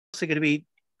also going to be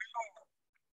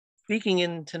speaking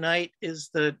in tonight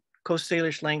is the Coast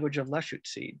Salish language of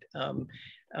Lushootseed,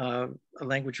 a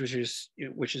language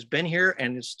which has been here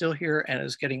and is still here and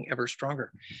is getting ever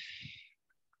stronger.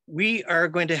 We are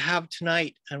going to have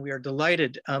tonight, and we are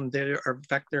delighted, in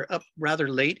fact, they're up rather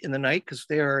late in the night because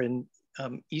they are in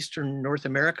Eastern North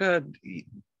America,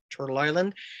 Turtle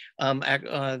Island,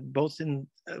 both in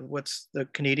what's the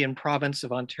Canadian province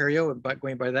of Ontario,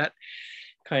 going by that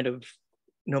kind of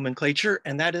nomenclature,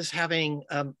 and that is having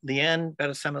Leanne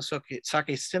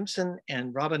Betasamosake Simpson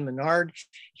and Robyn Maynard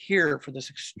here for this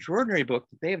extraordinary book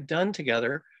that they have done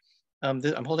together.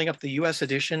 I'm holding up the US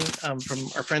edition from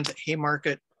our friends at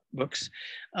Haymarket Books,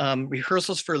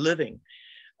 Rehearsals for Living,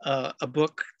 a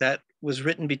book that was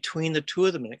written between the two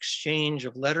of them, an exchange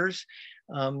of letters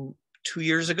 2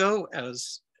 years ago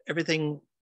as everything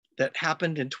that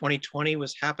happened in 2020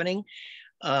 was happening,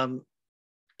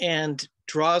 and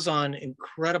draws on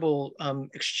incredible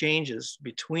exchanges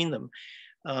between them.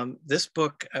 This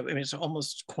book, I mean, it's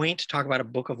almost quaint to talk about a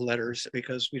book of letters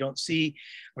because we don't see,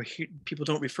 or people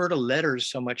don't refer to letters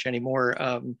so much anymore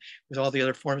with all the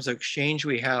other forms of exchange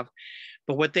we have.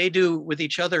 But what they do with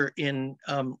each other in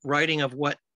writing of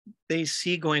what they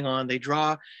see going on, they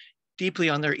draw deeply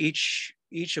on their each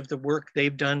of the work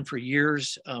they've done for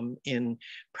years in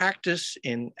practice,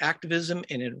 in activism,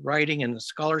 and in writing and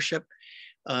scholarship.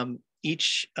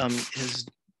 Each is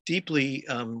deeply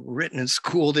written and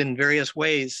schooled in various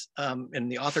ways,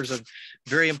 and the authors of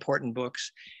very important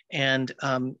books. And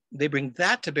they bring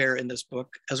that to bear in this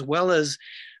book, as well as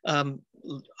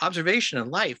observation in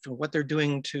life and what they're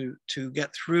doing to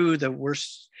get through the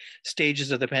worst stages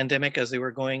of the pandemic as they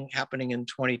were happening in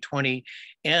 2020,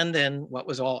 and then what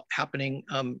was all happening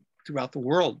throughout the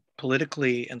world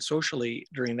politically and socially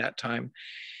during that time.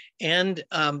 And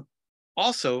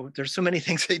also, there's so many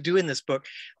things they do in this book.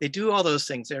 They do all those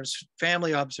things. There's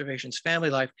family observations, family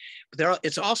life, but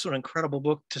it's also an incredible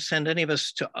book to send any of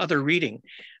us to other reading.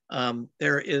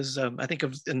 There is, I think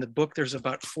in the book, there's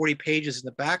about 40 pages in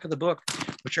the back of the book,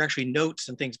 which are actually notes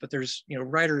and things, but there's,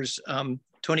 writers,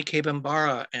 Tony K.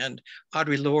 Bambara and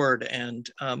Audre Lorde and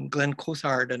Glenn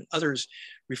Cothard and others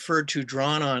referred to,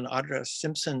 drawn on Audra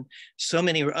Simpson, so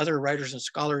many other writers and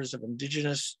scholars of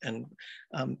Indigenous and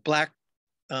Black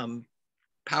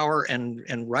power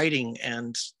and writing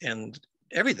and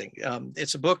everything.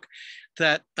 It's a book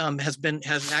that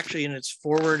has actually in its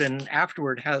forward and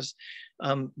afterward has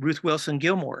Ruth Wilson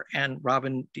Gilmore and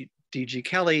Robyn D.G.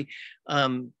 Kelly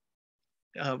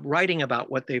writing about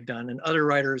what they've done, and other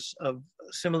writers of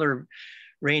similar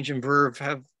range and verve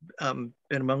have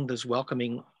been among those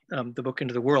welcoming the book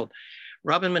into the world.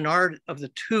 Robyn Maynard of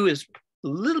the two is a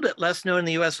little bit less known in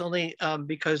the US, only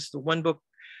because the one book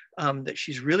that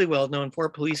she's really well known for,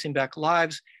 Policing Back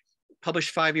Lives,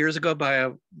 published 5 years ago by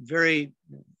a very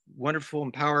wonderful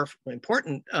and powerful,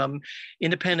 important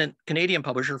independent Canadian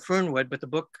publisher, Fernwood, but the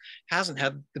book hasn't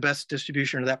had the best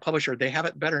distribution of that publisher. They have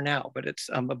it better now, but it's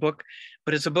a book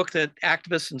that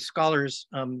activists and scholars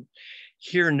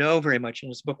here know very much,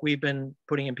 and it's a book we've been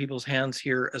putting in people's hands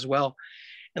here as well.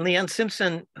 And Leanne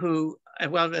Simpson, who,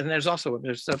 well, and there's a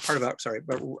part about,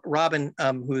 but Robyn,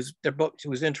 who's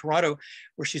in Toronto,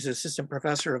 where she's an assistant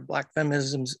professor of Black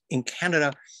feminisms in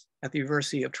Canada at the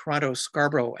University of Toronto,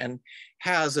 Scarborough, and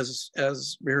has,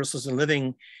 as Rehearsals and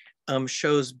Living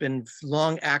shows, been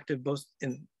long active both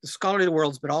in the scholarly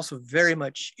worlds, but also very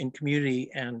much in community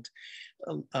and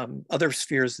other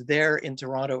spheres there in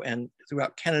Toronto and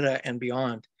throughout Canada and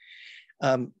beyond.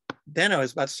 Then I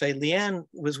was about to say, Leanne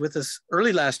was with us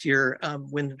early last year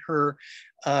when her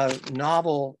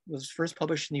novel was first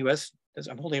published in the US. As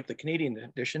I'm holding up the Canadian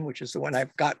edition, which is the one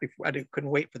I've got before, I couldn't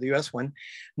wait for the US one,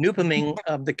 Noopiming,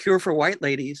 The Cure for White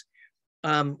Ladies,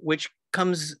 which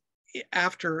comes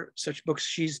after such books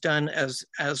she's done as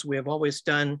We Have Always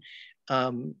Done,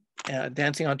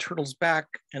 Dancing on Turtle's Back,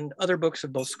 and other books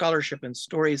of both scholarship and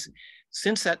stories.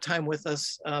 Since that time with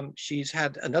us, she's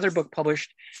had another book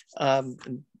published,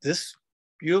 this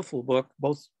beautiful book,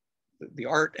 both the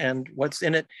art and what's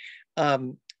in it,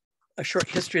 A Short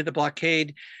History of the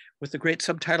Blockade, with the great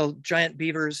subtitle, Giant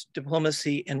Beavers,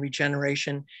 Diplomacy and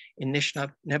Regeneration in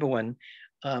Nishnawnebewan.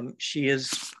 She is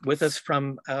with us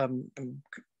from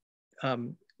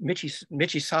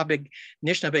Michi-Sabig,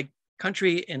 Nishnawbe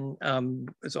country, and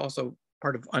is also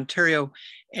part of Ontario,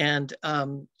 and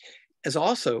is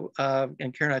also,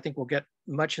 and Karen, I think we'll get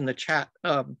much in the chat,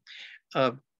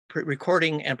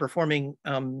 recording and performing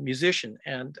musician.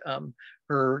 And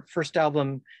her first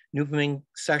album, Noopiming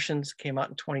Sessions, came out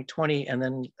in 2020, and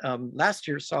then last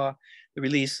year saw the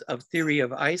release of Theory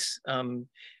of Ice,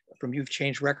 from You've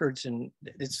Changed Records, and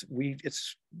it's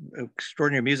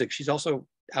extraordinary music. She's also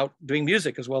out doing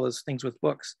music as well as things with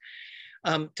books.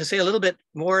 To say a little bit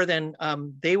more, then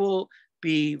they will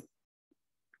be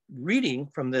reading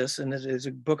from this, and it is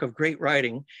a book of great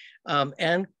writing,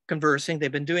 and conversing.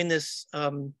 They've been doing this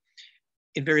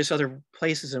in various other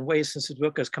places and ways since the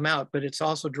book has come out, but it's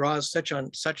also draws such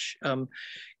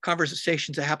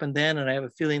conversations that happened then, and I have a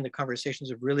feeling the conversations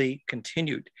have really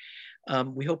continued.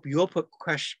 We hope you'll put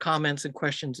comments and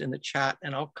questions in the chat,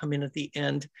 and I'll come in at the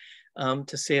end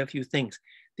to say a few things.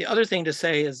 The other thing to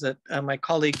say is that my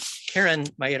colleague Karen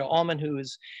Maeda-Allman, who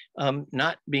is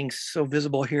not being so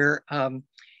visible here,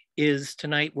 is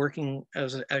tonight working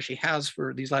as she has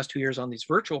for these last 2 years on these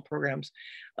virtual programs,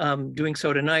 doing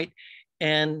so tonight.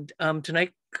 And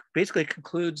tonight basically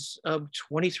concludes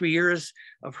 23 years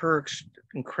of her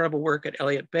incredible work at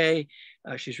Elliott Bay.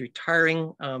 She's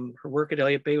retiring. Her work at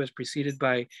Elliott Bay was preceded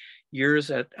by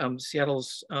years at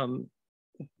Seattle's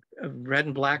Red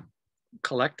and Black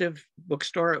Collective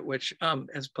bookstore, which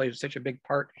has played such a big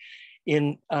part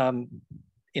in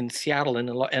Seattle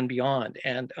and beyond.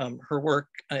 And her work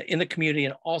in the community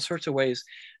in all sorts of ways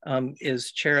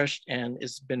is cherished and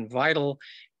has been vital.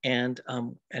 And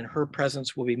her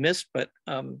presence will be missed, but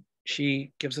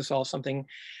she gives us all something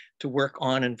to work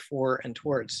on and for and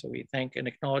towards. So we thank and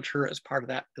acknowledge her as part of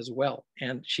that as well.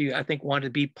 And she, I think, wanted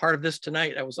to be part of this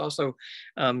tonight. I was also,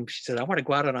 she said, I want to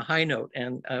go out on a high note,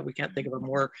 and we can't think of a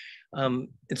more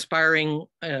inspiring,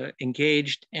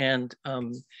 engaged, and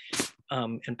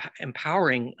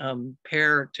empowering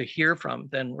pair to hear from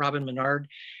than Robyn Maynard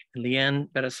and Leanne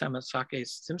Betasamosake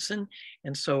Simpson.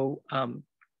 And so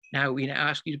now we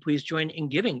ask you to please join in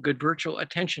giving good virtual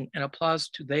attention and applause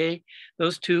to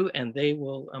those two, and they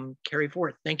will carry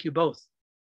forth. Thank you both.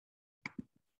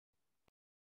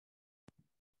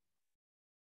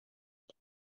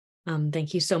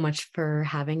 Thank you so much for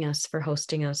having us, for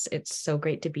hosting us. It's so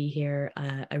great to be here.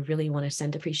 I really want to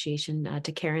send appreciation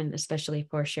to Karen, especially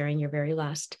for sharing your very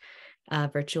last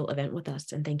virtual event with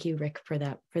us. And thank you, Rick, for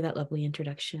that lovely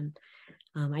introduction.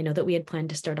 I know that we had planned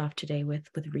to start off today with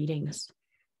readings.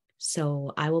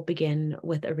 So I will begin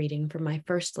with a reading from my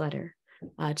first letter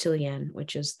to Leanne,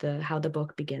 which is how the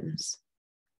book begins.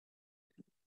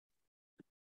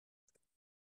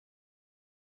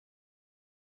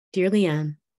 Dear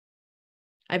Leanne,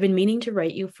 I've been meaning to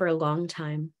write you for a long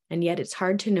time, and yet it's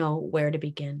hard to know where to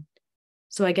begin.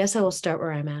 So I guess I will start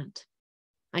where I'm at.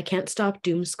 I can't stop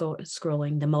doom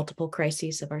scrolling the multiple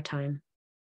crises of our time.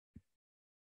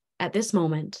 At this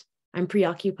moment, I'm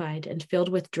preoccupied and filled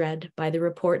with dread by the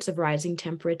reports of rising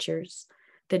temperatures,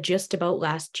 the just about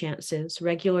last chances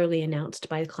regularly announced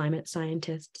by climate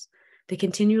scientists, the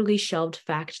continually shelved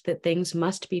fact that things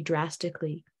must be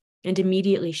drastically and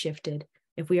immediately shifted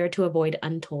if we are to avoid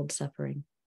untold suffering.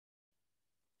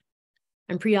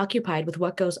 I'm preoccupied with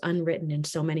what goes unwritten in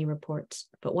so many reports,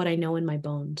 but what I know in my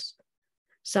bones.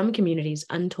 Some communities'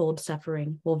 untold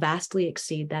suffering will vastly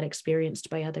exceed that experienced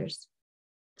by others.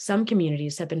 Some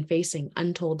communities have been facing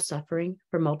untold suffering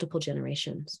for multiple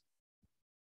generations.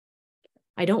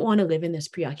 I don't want to live in this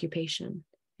preoccupation,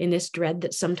 in this dread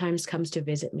that sometimes comes to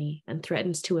visit me and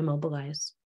threatens to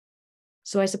immobilize.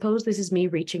 So I suppose this is me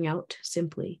reaching out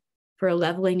simply for a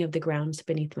leveling of the grounds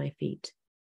beneath my feet,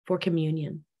 for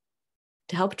communion,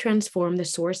 to help transform the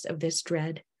source of this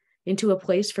dread into a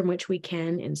place from which we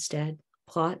can instead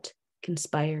plot,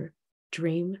 conspire,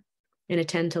 dream, and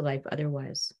attend to life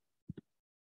otherwise.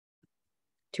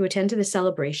 To attend to the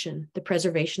celebration, the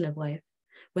preservation of life,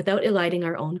 without eliding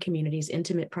our own community's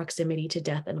intimate proximity to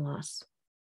death and loss.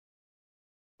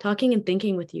 Talking and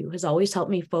thinking with you has always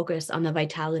helped me focus on the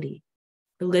vitality,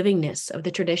 the livingness of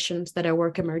the traditions that our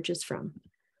work emerges from,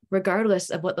 regardless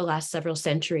of what the last several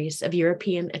centuries of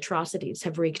European atrocities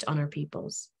have wreaked on our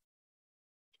peoples.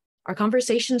 Our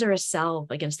conversations are a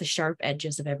salve against the sharp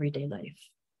edges of everyday life.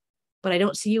 But I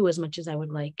don't see you as much as I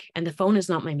would like, and the phone is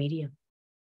not my medium.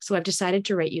 So I've decided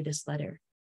to write you this letter.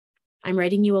 I'm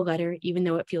writing you a letter even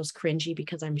though it feels cringy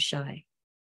because I'm shy.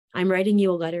 I'm writing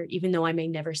you a letter even though I may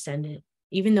never send it,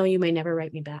 even though you may never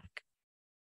write me back.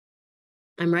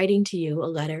 I'm writing to you a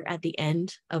letter at the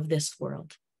end of this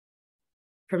world.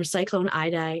 From Cyclone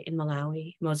Idai in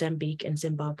Malawi, Mozambique, and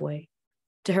Zimbabwe,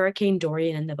 to Hurricane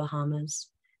Dorian in the Bahamas,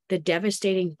 the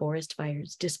devastating forest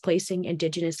fires displacing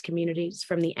Indigenous communities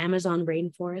from the Amazon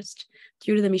rainforest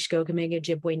through to the Mishkogamiga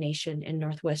Ojibwe Nation in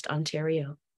Northwest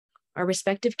Ontario, our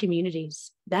respective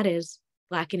communities, that is,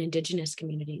 Black and Indigenous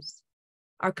communities,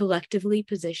 are collectively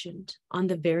positioned on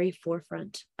the very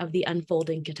forefront of the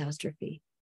unfolding catastrophe.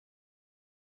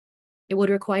 It would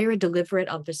require a deliberate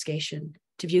obfuscation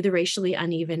to view the racially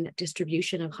uneven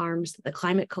distribution of harms that the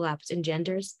climate collapse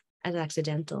engenders as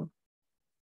accidental.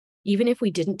 Even if we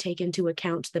didn't take into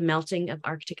account the melting of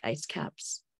Arctic ice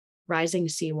caps, rising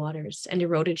seawaters and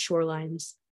eroded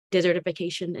shorelines,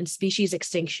 desertification and species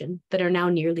extinction that are now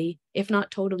nearly, if not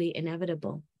totally,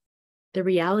 inevitable, the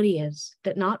reality is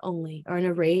that not only are an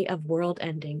array of world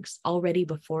endings already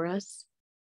before us,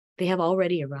 they have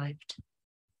already arrived.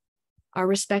 Our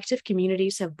respective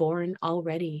communities have borne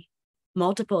already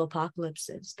multiple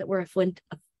apocalypses that were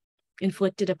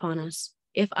inflicted upon us,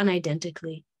 if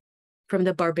unidentically, from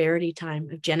the barbarity time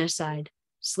of genocide,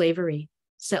 slavery,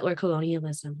 settler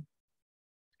colonialism.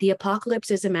 The apocalypse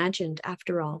is imagined,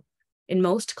 after all, in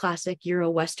most classic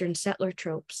Euro-Western settler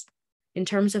tropes, in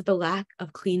terms of the lack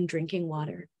of clean drinking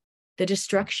water, the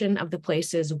destruction of the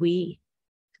places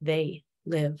they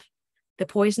live, the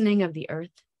poisoning of the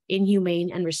earth,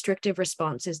 inhumane and restrictive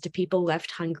responses to people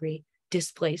left hungry,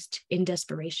 displaced, in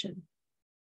desperation.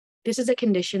 This is a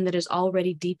condition that is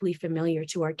already deeply familiar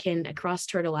to our kin across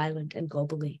Turtle Island and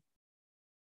globally.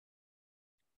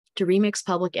 To remix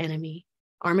Public Enemy,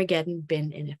 Armageddon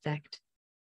been in effect.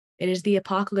 It is the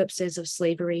apocalypses of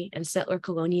slavery and settler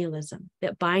colonialism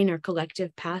that bind our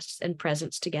collective pasts and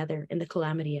presents together in the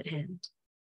calamity at hand.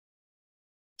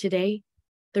 Today,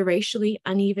 the racially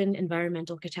uneven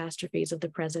environmental catastrophes of the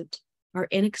present are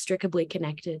inextricably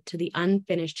connected to the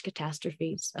unfinished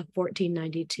catastrophes of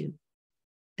 1492,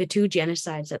 the two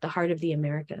genocides at the heart of the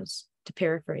Americas, to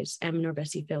paraphrase M.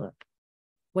 Bessie Phillip,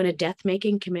 when a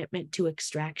death-making commitment to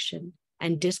extraction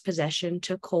and dispossession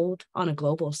took hold on a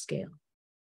global scale.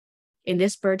 In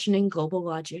this burgeoning global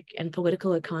logic and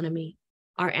political economy,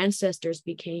 our ancestors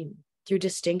became, through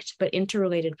distinct but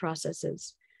interrelated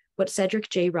processes, what Cedric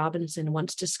J. Robinson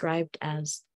once described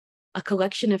as a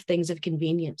collection of things of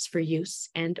convenience for use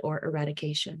and/or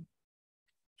eradication.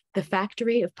 The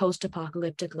factory of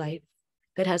post-apocalyptic life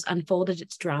that has unfolded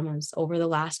its dramas over the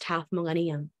last half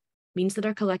millennium means that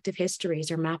our collective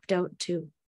histories are mapped out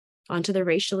too, onto the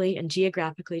racially and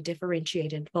geographically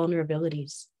differentiated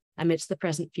vulnerabilities amidst the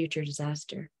present future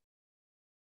disaster.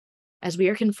 As we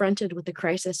are confronted with the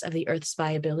crisis of the Earth's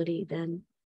viability, then,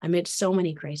 amid so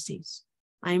many crises,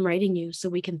 I am writing you so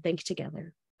we can think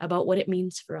together about what it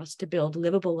means for us to build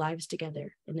livable lives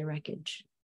together in the wreckage.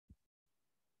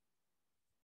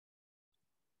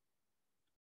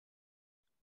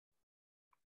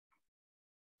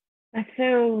 It's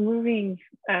so moving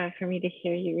for me to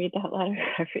hear you read that letter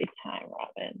every time,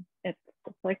 Robyn. It's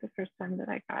like the first time that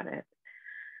I got it.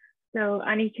 So,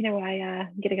 ani kinawaya,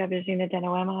 girigabijina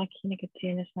denawema,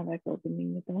 kinakatina shnabako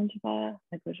biming the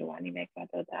Nagojawani make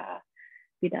da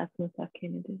Betasamosake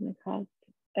Indigenous.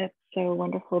 It's so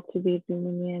wonderful to be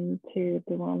zooming into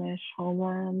the Welsh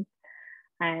homeland.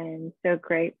 I'm so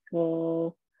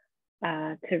grateful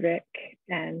to Rick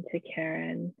and to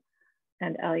Karen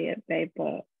and Elliot Bay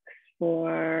Books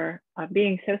for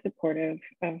being so supportive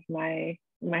of my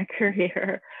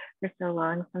career for so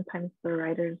long. Sometimes for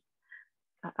writers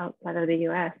outside of the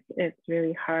US, it's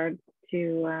really hard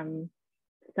to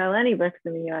sell any books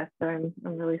in the US. So I'm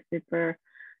really super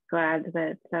glad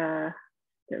that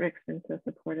Rick's been so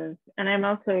supportive. And I'm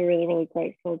also really, really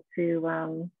grateful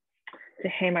to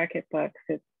Haymarket Books.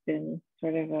 It's been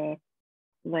sort of a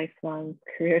lifelong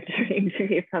career dream to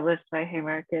be published by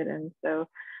Haymarket. And so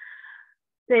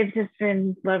they've just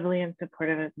been lovely and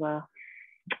supportive as well.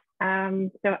 So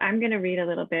I'm going to read a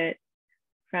little bit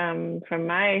from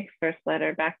my first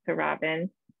letter back to Robyn.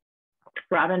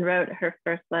 Robyn wrote her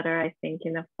first letter, I think,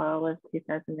 in the fall of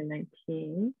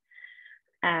 2019.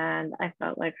 And I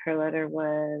felt like her letter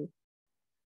was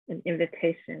an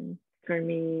invitation for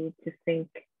me to think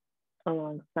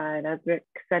alongside. As Rick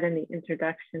said in the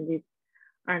introduction, these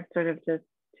aren't sort of just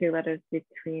two letters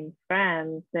between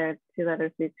friends, they're two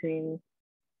letters between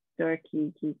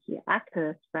dorky, geeky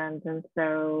activist friends. And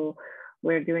so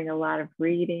we're doing a lot of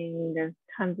reading, there's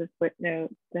tons of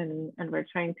footnotes, and we're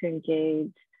trying to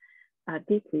engage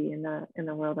deeply in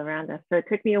the world around us. So it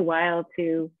took me a while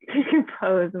to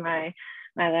compose my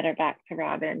letter back to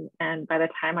Robyn. And by the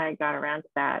time I got around to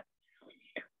that,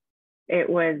 it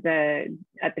was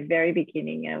at the very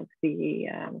beginning of the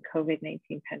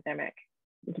COVID-19 pandemic.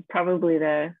 It was probably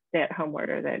the stay-at-home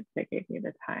order that gave me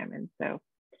the time. And so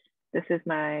this is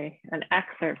an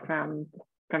excerpt from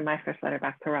my first letter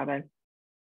back to Robyn.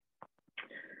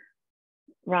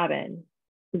 Robyn,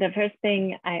 the first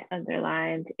thing I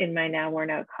underlined in my now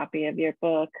worn out copy of your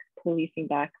book, Policing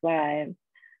Black Lives,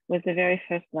 was the very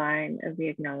first line of the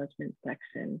acknowledgement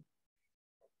section.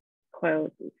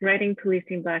 Quote, writing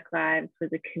Policing Black Lives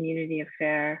was a community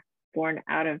affair born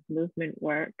out of movement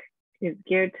work, is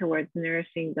geared towards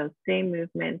nourishing those same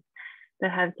movements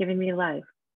that have given me life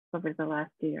over the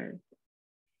last years.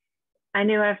 I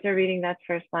knew after reading that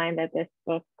first line that this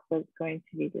book was going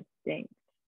to be distinct.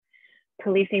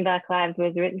 Policing Black Lives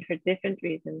was written for different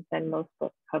reasons than most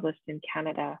books published in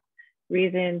Canada,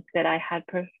 reasons that I had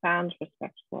profound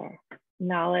respect for: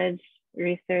 knowledge,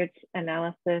 research,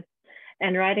 analysis,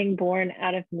 and writing born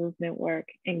out of movement work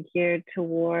and geared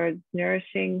towards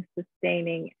nourishing,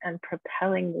 sustaining, and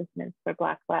propelling movements for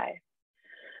Black life.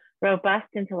 Robust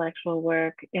intellectual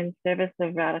work in service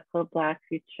of radical Black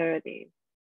futurities.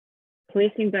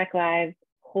 Policing Black Lives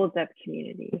holds up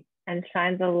community and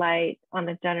shines a light on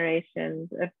the generations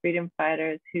of freedom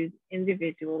fighters whose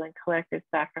individual and collective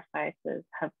sacrifices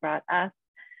have brought us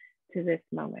to this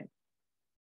moment.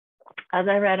 As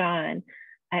I read on,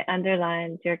 I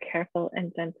underlined your careful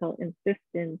and gentle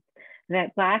insistence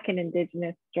that Black and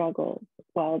Indigenous struggles,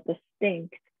 while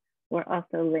distinct, were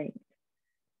also linked.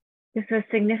 This was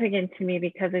significant to me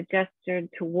because it gestured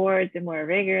towards a more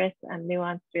rigorous and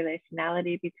nuanced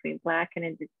relationality between Black and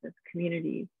Indigenous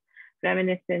communities,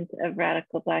 reminiscent of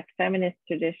radical Black feminist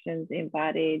traditions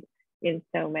embodied in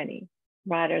so many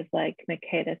writers like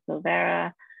Makeda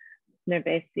Silvera,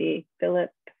 Nerbesi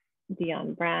Philip,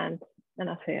 Dion Brandt, and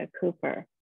Althea Cooper.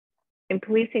 In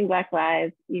Policing Black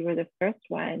Lives, you were the first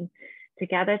one to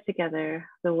gather together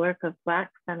the work of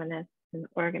Black feminists and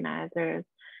organizers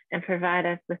and provide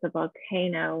us with a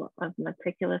volcano of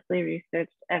meticulously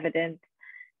researched evidence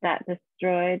that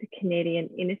destroyed Canadian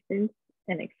innocence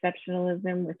and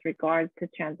exceptionalism with regards to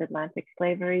transatlantic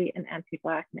slavery and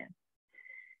anti-Blackness.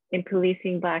 In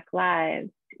Policing Black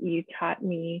Lives, you taught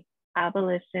me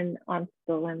abolition on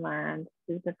stolen land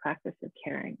is the practice of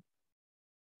caring.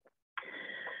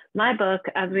 My book,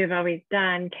 As We've Always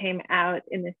Done, came out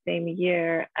in the same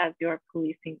year as your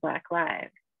Policing Black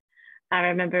Lives. I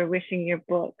remember wishing your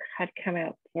book had come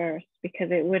out first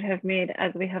because it would have made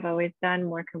As We Have Always Done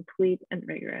more complete and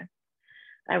rigorous.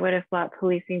 I would have brought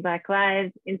Policing Black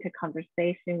Lives into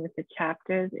conversation with the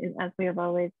chapters in As We Have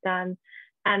Always Done,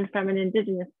 and from an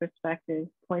Indigenous perspective,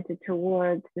 pointed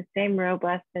towards the same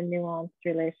robust and nuanced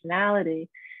relationality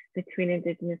between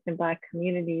Indigenous and Black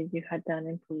communities you had done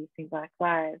in Policing Black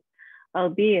Lives,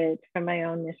 albeit from my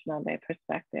own Anishinaabe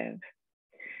perspective.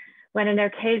 When an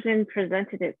occasion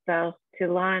presented itself to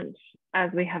launch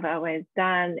As We Have Always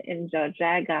Done in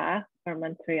Georgiaga or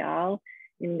Montreal,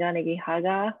 in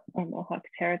Ganagihaga or Mohawk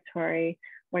territory,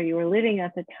 where you were living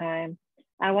at the time,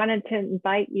 I wanted to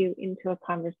invite you into a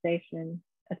conversation,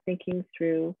 a thinking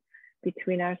through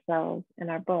between ourselves and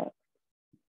our books.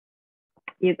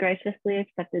 You graciously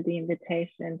accepted the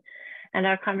invitation, and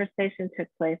our conversation took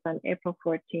place on April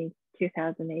 14th,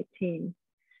 2018.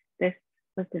 This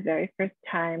was the very first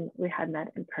time we had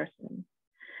met in person.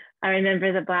 I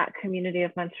remember the Black community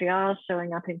of Montreal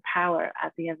showing up in power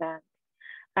at the event.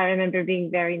 I remember being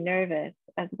very nervous,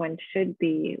 as one should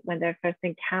be when their first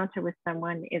encounter with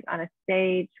someone is on a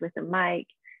stage with a mic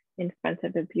in front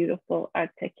of a beautiful,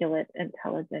 articulate,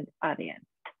 intelligent audience.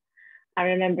 I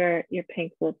remember your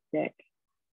pink lipstick.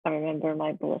 I remember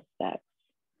my bullet steps.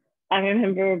 I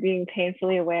remember being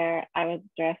painfully aware I was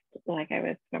dressed like I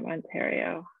was from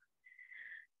Ontario.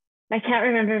 I can't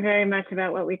remember very much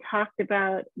about what we talked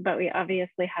about, but we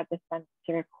obviously had the sense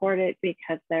to record it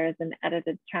because there is an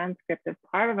edited transcript of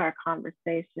part of our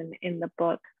conversation in the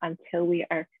book, Until We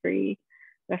Are Free,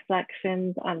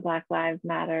 Reflections on Black Lives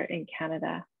Matter in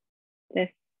Canada. This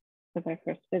was our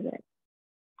first visit.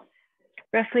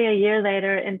 Roughly a year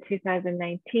later, in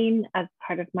 2019, as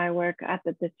part of my work at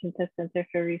the Dichinta Center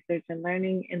for Research and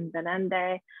Learning in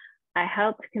Benende, I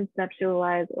helped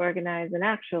conceptualize, organize, and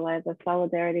actualize a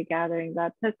solidarity gathering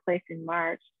that took place in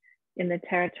March in the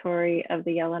territory of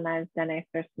the Yellowknives Dene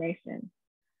First Nation.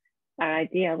 Our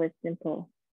idea was simple: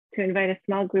 to invite a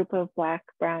small group of Black,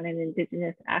 Brown, and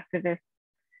Indigenous activists,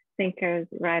 thinkers,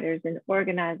 writers, and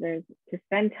organizers to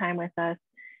spend time with us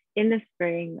in the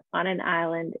spring on an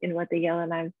island in what the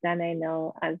Yellowknives Dene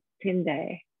know as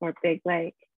Tinde, or Big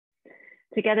Lake.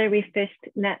 Together, we fished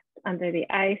nets under the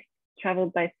ice,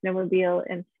 traveled by snowmobile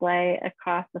and sleigh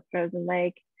across the frozen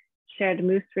lake, shared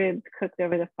moose ribs cooked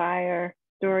over the fire,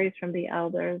 stories from the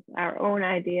elders, our own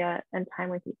idea, and time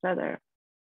with each other.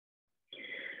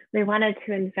 We wanted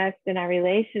to invest in our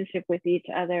relationship with each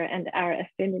other and our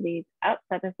affinities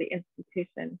outside of the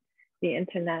institution, the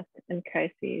internet, and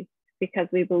crises, because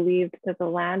we believed that the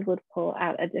land would pull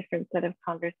out a different set of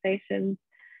conversations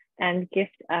and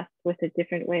gift us with a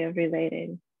different way of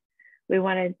relating. We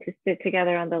wanted to sit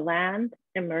together on the land,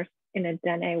 immersed in a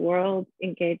Dene world,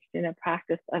 engaged in a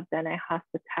practice of Dene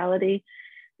hospitality,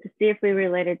 to see if we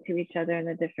related to each other in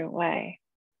a different way.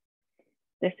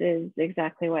 This is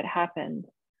exactly what happened.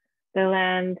 The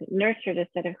land nurtured a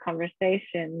set of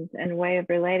conversations and way of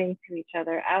relating to each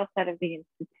other outside of the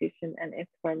institution and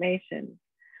its formation.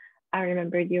 I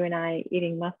remember you and I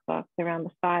eating muskox around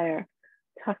the fire,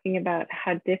 talking about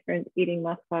how different eating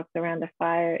muskox around a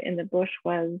fire in the bush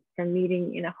was from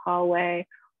meeting in a hallway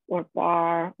or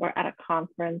bar or at a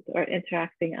conference or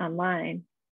interacting online.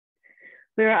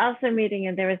 We were also meeting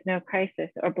and there was no crisis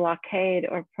or blockade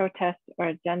or protest or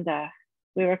agenda.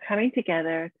 We were coming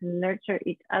together to nurture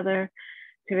each other,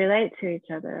 to relate to each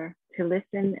other, to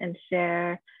listen and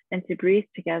share, and to breathe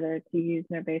together, to use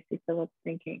Norbesi Phillips'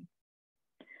 thinking.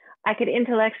 I could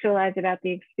intellectualize about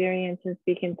the experience and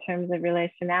speak in terms of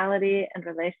relationality and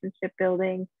relationship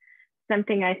building,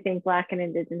 something I think Black and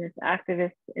Indigenous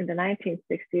activists in the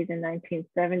 1960s and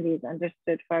 1970s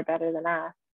understood far better than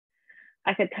us.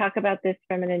 I could talk about this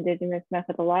from an Indigenous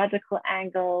methodological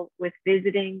angle, with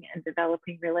visiting and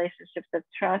developing relationships of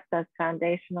trust as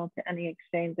foundational to any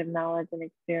exchange of knowledge and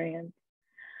experience.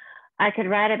 I could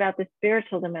write about the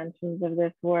spiritual dimensions of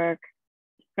this work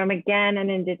from, again,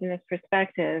 an Indigenous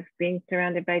perspective, being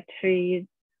surrounded by trees,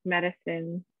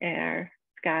 medicine, air,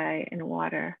 sky, and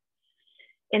water.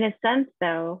 In a sense,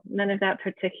 though, none of that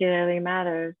particularly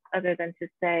matters, other than to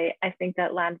say, I think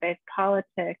that land-based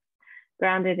politics,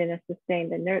 grounded in a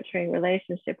sustained and nurturing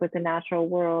relationship with the natural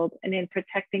world and in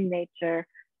protecting nature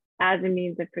as a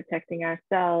means of protecting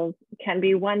ourselves, can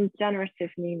be one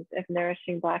generative means of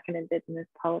nourishing Black and Indigenous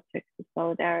politics of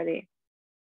solidarity.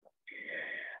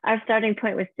 Our starting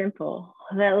point was simple: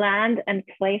 that land and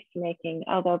place making,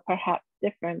 although perhaps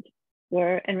different,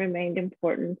 were and remained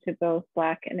important to both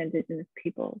Black and Indigenous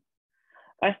peoples.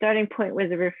 Our starting point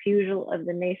was a refusal of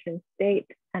the nation state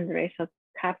and racial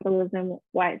capitalism,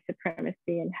 white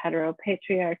supremacy, and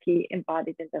heteropatriarchy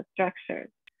embodied in those structures.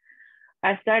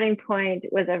 Our starting point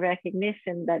was a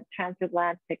recognition that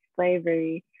transatlantic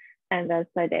slavery, and as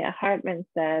Saidea Hartman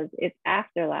says, its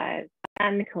afterlives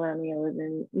and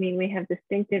colonialism mean we have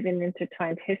distinctive and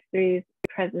intertwined histories,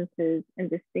 presences, and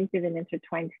distinctive and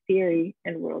intertwined theory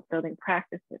and world-building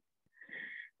practices.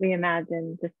 We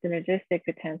imagine the synergistic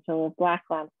potential of Black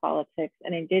land politics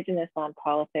and Indigenous land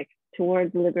politics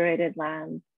towards liberated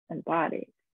lands and bodies.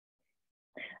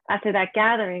 After that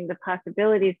gathering, the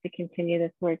possibilities to continue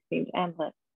this work seemed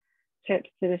endless. Trips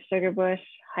to the sugar bush,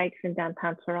 hikes in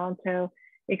downtown Toronto,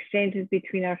 exchanges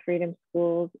between our freedom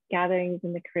schools, gatherings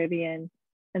in the Caribbean,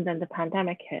 and then the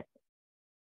pandemic hit.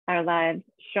 Our lives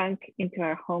shrunk into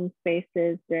our home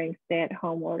spaces during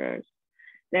stay-at-home orders.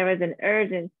 There was an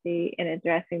urgency in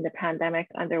addressing the pandemic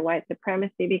under white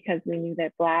supremacy because we knew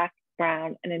that Black,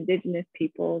 Brown, and Indigenous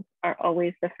peoples are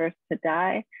always the first to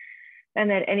die, and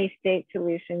that any state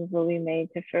solutions will be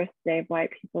made to first save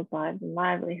white people's lives and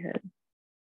livelihoods.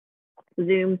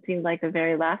 Zoom seemed like the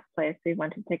very last place we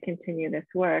wanted to continue this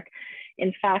work.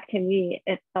 In fact, to me,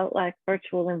 it felt like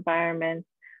virtual environments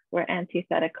were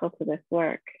antithetical to this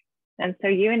work. And so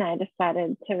you and I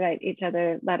decided to write each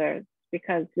other letters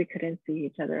because we couldn't see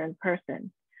each other in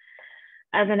person.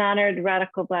 As an honored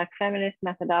radical Black feminist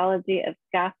methodology of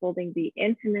scaffolding the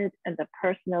intimate and the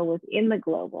personal within the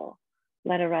global,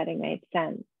 letter writing made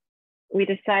sense. We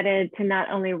decided to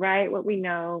not only write what we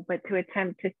know, but to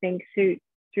attempt to think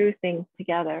through things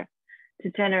together,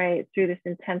 to generate through this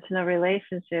intentional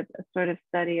relationship a sort of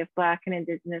study of Black and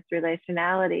Indigenous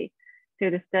relationality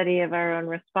through the study of our own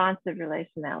responsive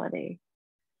relationality.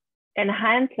 In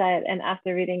hindsight, and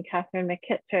after reading Catherine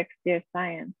McKittrick's Dear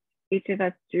Science, each of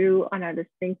us drew on our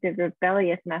distinctive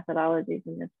rebellious methodologies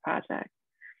in this project.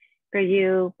 For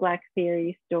you, Black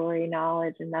theory, story,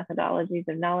 knowledge, and methodologies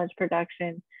of knowledge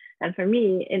production. And for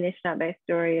me, Anishinaabe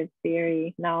story is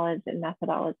theory, knowledge, and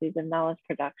methodologies of knowledge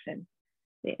production.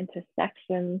 The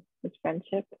intersection is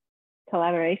friendship,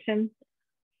 collaboration,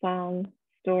 song,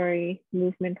 story,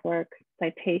 movement work,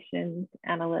 citations,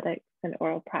 analytics, and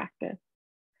oral practice.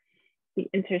 The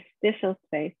interstitial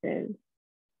spaces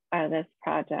are this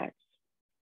project.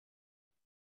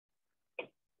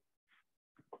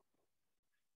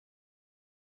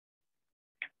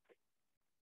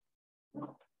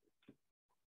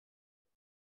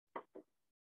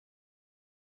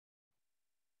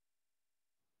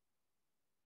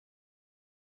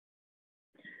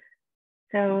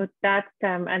 So that's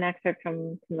an excerpt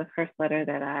from the first letter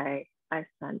that I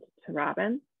sent to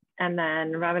Robyn. And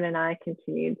then Robyn and I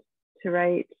continued to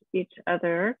write each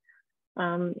other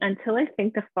until I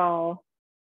think the fall.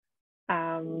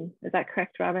 Is that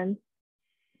correct, Robyn?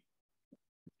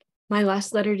 My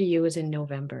last letter to you was in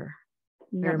November.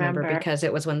 I remember because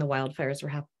it was when the wildfires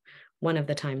were one of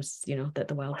the times, that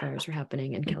the wildfires were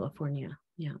happening in California.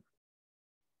 Yeah.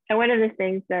 And one of the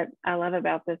things that I love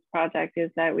about this project is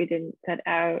that we didn't set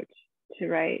out to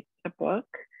write a book.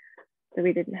 So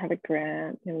we didn't have a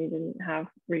grant and we didn't have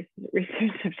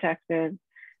research objectives.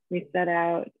 We set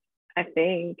out, I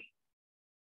think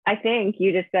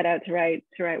you just set out to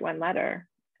write one letter.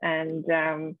 And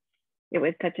it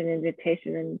was such an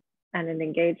invitation and an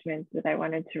engagement that I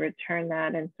wanted to return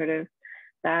that, and sort of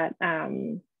that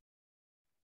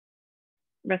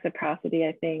reciprocity,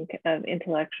 I think, of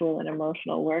intellectual and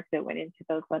emotional work that went into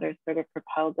those letters sort of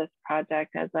propelled this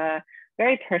project as a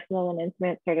very personal and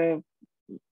intimate sort of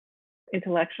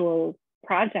intellectual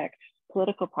project,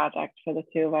 political project for the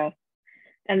two of us.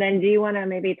 And then do you want to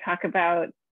maybe talk about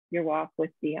your walk with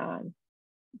Dion?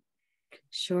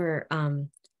 Sure.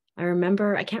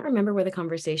 I can't remember where the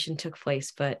conversation took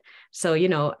place, but so,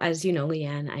 as you know,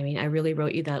 Leanne, I mean, I really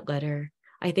wrote you that letter.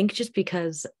 I think just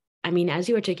because, as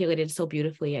you articulated so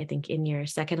beautifully, I think in your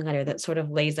second letter that sort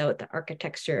of lays out the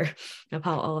architecture of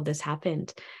how all of this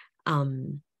happened.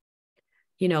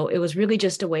 It was really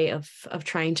just a way of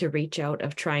trying to reach out,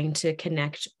 of trying to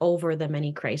connect over the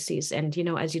many crises. And,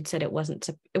 as you'd said, it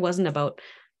wasn't about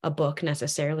a book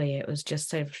necessarily. It was just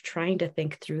sort of trying to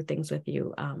think through things with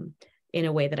you in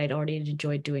a way that I'd already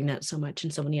enjoyed doing that so much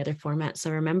in so many other formats. So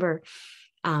I remember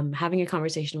having a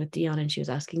conversation with Dion, and she was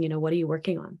asking, what are you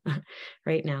working on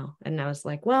right now? And I was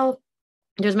like, well,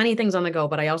 there's many things on the go,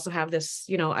 but I also have this,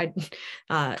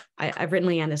 I've written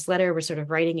Leanne this letter. We're sort of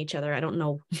writing each other. I don't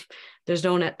know, there's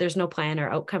no plan or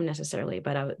outcome necessarily,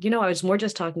 but I was more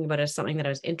just talking about it as something that I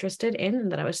was interested in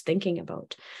and that I was thinking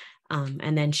about.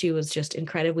 And then she was just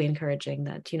incredibly encouraging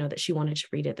that, that she wanted to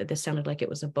read it, that this sounded like it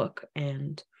was a book.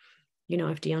 And,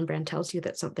 if Dion Brand tells you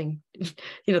that something,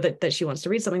 that she wants to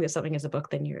read something, that something is a book,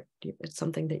 then it's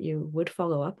something that you would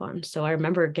follow up on. So I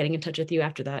remember getting in touch with you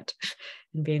after that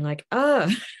and being like, what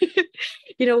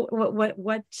do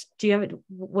you have?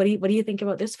 What do you think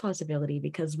about this possibility?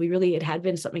 Because it had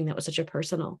been something that was such a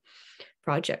personal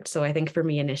project. So I think for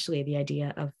me, initially, the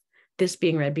idea of this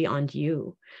being read beyond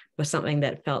you was something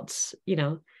that felt,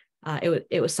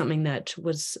 it was something that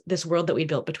was this world that we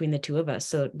built between the two of us.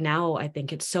 So now I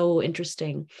think it's so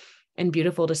interesting and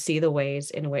beautiful to see the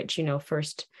ways in which,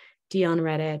 first Dion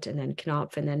read it, and then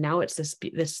Knopf, and then now it's this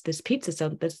pizza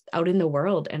that's out in the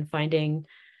world, and finding,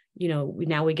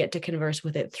 now we get to converse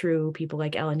with it through people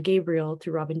like Ellen Gabriel,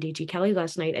 through Robyn D.G. Kelly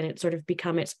last night, and it's sort of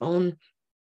become its own,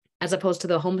 as opposed to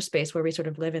the home space where we sort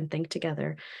of live and think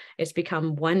together. It's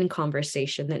become one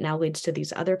conversation that now leads to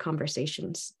these other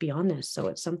conversations beyond this. So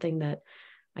it's something that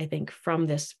I think from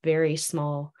this very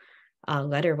small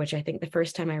letter, which I think the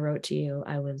first time I wrote to you,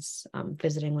 I was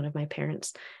visiting one of my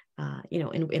parents,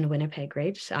 in Winnipeg,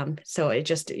 right? So it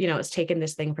just, it's taken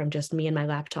this thing from just me and my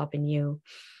laptop and you,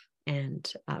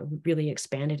 and really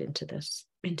expanded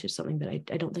into something that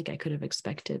I don't think I could have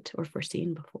expected or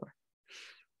foreseen before.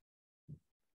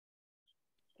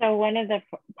 So one of the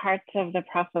parts of the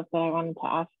process that I wanted to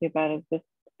ask you about is this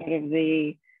sort of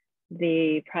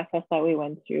the process that we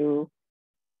went through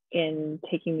in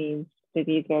taking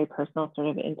these very personal, sort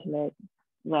of intimate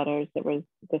letters that was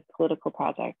this political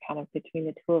project kind of between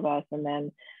the two of us, and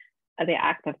then the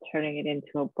act of turning it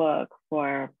into a book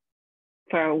for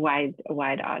a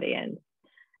wide audience.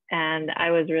 And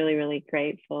I was really, really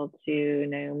grateful to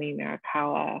Naomi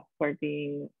Marikawa for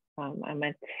being a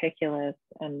meticulous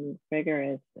and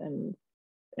rigorous and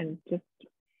just,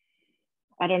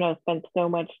 I don't know, spent so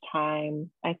much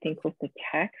time, I think, with the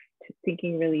text,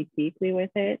 thinking really deeply with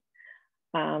it.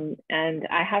 And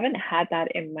I haven't had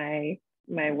that in my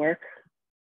work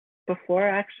before,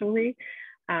 actually,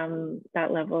 that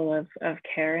level of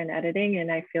care and editing.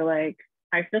 And I feel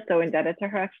so indebted to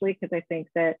her, actually, because I think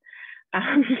that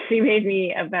she made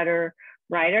me a better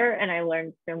writer, and I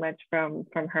learned so much from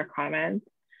her comments.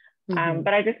 Mm-hmm.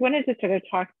 But I just wanted to sort of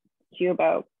talk to you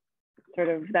about sort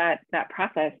of that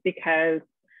process, because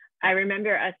I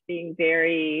remember us being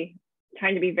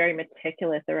trying to be very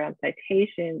meticulous around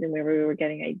citations and where we were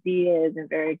getting ideas, and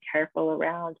very careful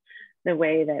around the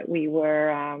way that we were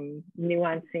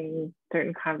nuancing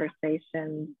certain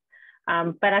conversations.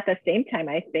 But at the same time,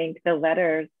 I think the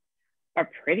letters are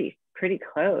pretty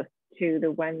close to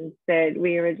the ones that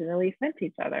we originally sent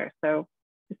each other. So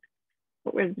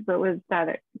what was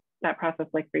that process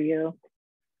like for you?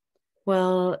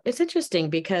 Well, it's interesting,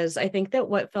 because I think that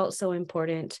what felt so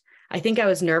important, I think I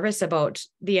was nervous about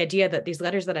the idea that these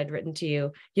letters that I'd written to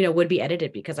you, would be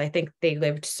edited, because I think they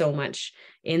lived so much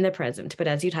in the present. But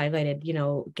as you'd highlighted,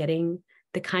 getting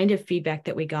the kind of feedback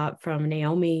that we got from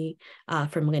Naomi,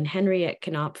 from Lynn Henry at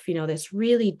Knopf, this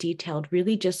really detailed,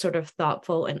 really just sort of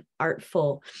thoughtful and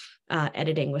artful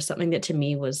editing was something that to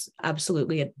me was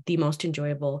absolutely the most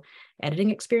enjoyable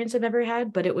editing experience I've ever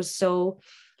had. But it was so,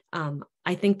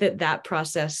 I think that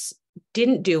process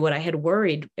didn't do what I had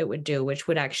worried it would do, which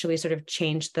would actually sort of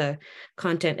change the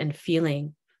content and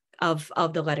feeling of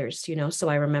the letters, you know? So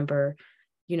I remember,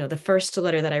 you know, the first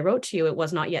letter that I wrote to you, it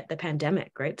was not yet the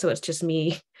pandemic, right? So it's just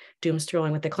me doom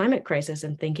scrolling with the climate crisis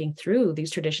and thinking through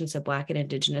these traditions of Black and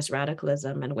Indigenous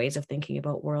radicalism and ways of thinking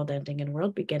about world ending and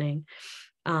world beginning.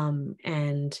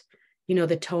 And, you know,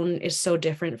 the tone is so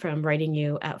different from writing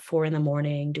you at 4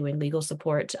 a.m. doing legal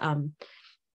support,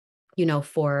 you know,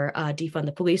 for defund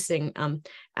the policing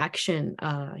action,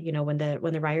 you know, when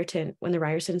the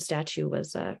Ryerson statue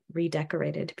was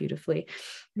redecorated beautifully,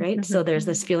 right? Mm-hmm. So there's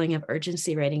this feeling of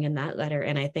urgency writing in that letter.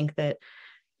 And I think that,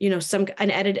 you know,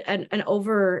 an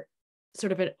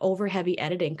over heavy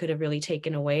editing could have really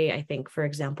taken away, I think, for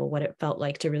example, what it felt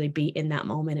like to really be in that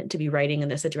moment and to be writing in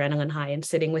this adrenaline high and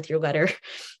sitting with your letter,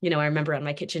 you know, I remember on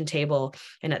my kitchen table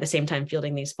and at the same time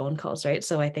fielding these phone calls, right?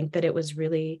 So I think that it was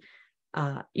really,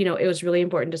 you know, it was really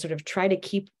important to sort of try to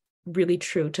keep really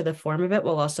true to the form of it,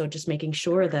 while also just making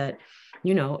sure that,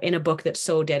 you know, in a book that's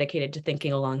so dedicated to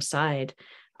thinking alongside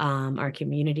our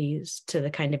communities, to the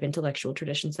kind of intellectual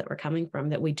traditions that we're coming from,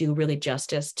 that we do really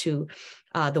justice to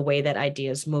the way that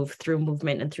ideas move through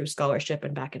movement and through scholarship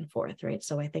and back and forth, right?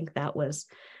 So I think that was,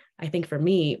 I think for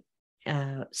me,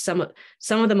 some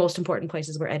of the most important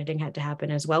places where editing had to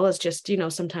happen, as well as just, you know,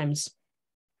 sometimes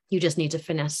you just need to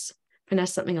finesse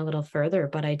something a little further.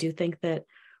 But I do think that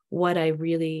what I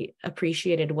really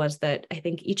appreciated was that I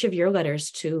think each of your letters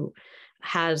too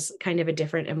has kind of a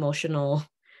different emotional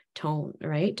tone,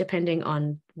 right? Depending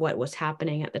on what was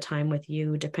happening at the time with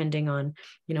you, depending on,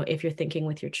 you know, if you're thinking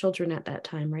with your children at that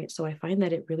time, right? So I find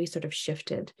that it really sort of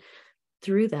shifted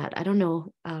through that. I don't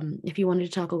know if you wanted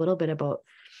to talk a little bit about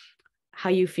how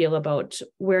you feel about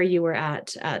where you were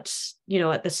at, you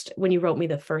know, at this, when you wrote me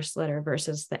the first letter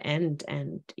versus the end,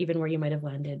 and even where you might have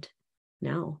landed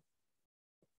now.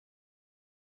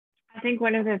 I think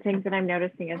one of the things that I'm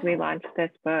noticing as we launch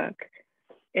this book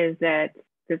is that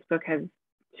this book has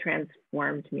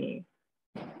transformed me.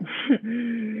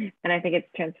 And I think it's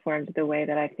transformed the way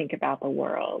that I think about the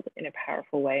world in a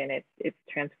powerful way, and it's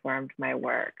transformed my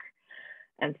work.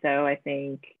 And so I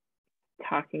think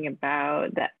talking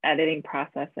about the editing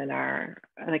process and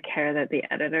the care that the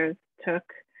editors took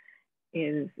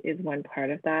is one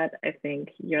part of that. I think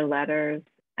your letters,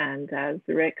 and as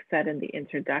Rick said in the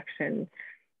introduction,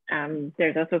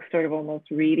 there's also sort of almost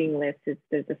reading lists.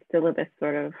 There's a syllabus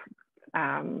sort of,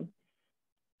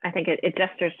 I think it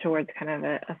gestures towards kind of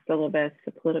a syllabus,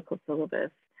 a political syllabus.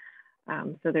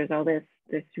 So there's all this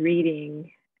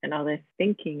reading and all this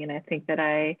thinking. And I think that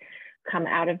I come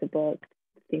out of the book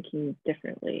thinking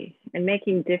differently and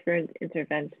making different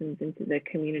interventions into the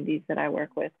communities that I work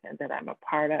with and that I'm a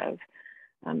part of,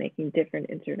 making different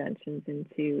interventions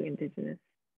into Indigenous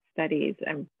studies.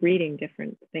 I'm reading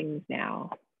different things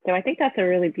now. So I think that's a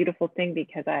really beautiful thing,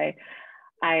 because I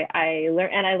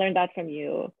learned that from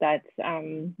you. That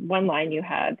one line you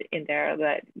had in there,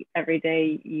 that every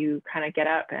day you kind of get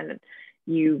up and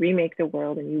you remake the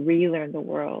world and you relearn the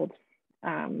world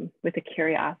with the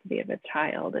curiosity of a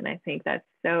child. And I think that's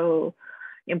so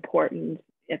important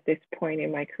at this point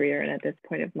in my career and at this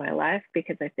point of my life,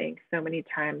 because I think so many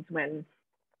times when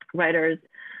writers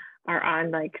are on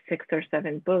like 6 or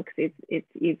 7 books, it's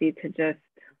easy to just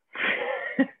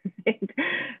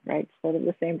write sort of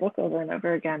the same book over and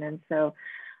over again. And so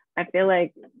I feel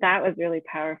like that was really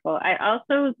powerful.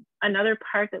 Another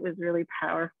part that was really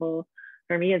powerful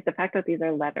for me is the fact that these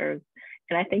are letters.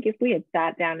 And I think if we had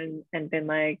sat down and been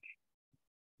like,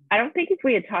 I don't think if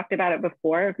we had talked about it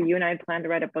before, if you and I had planned to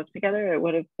write a book together, it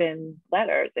would have been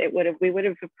letters. We would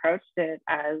have approached it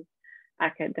as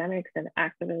academics and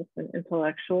activists and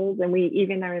intellectuals. And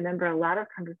I remember a lot of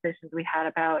conversations we had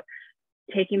about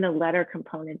taking the letter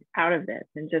component out of this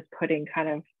and just putting kind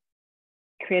of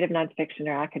creative nonfiction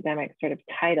or academic sort of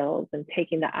titles, and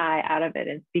taking the I out of it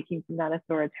and speaking from that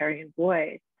authoritarian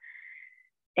voice.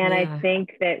 And I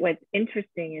think that what's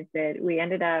interesting is that we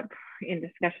ended up in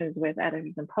discussions with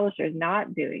editors and publishers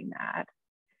not doing that.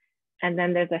 And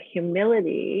then there's a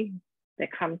humility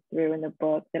that comes through in the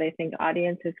book that I think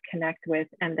audiences connect with.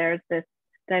 And there's this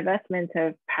divestment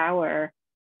of power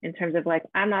in terms of like,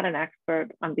 I'm not an expert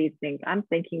on these things. I'm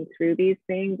thinking through these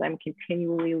things. I'm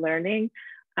continually learning.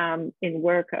 In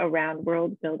work around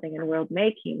world building and world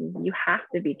making, you have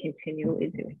to be continually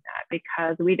doing that,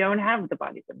 because we don't have the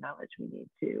bodies of knowledge we need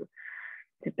to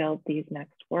build these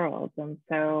next worlds. And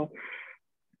so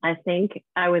I think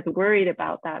I was worried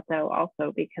about that though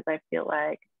also, because I feel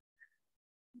like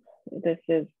this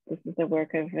is the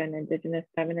work of an Indigenous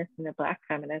feminist and a Black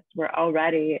feminist. We're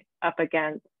already up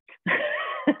against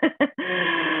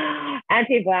and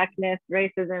anti-Blackness,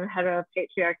 racism,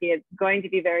 heteropatriarchy, it's going to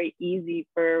be very easy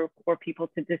for people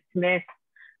to dismiss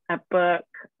a book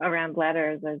around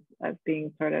letters as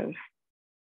being sort of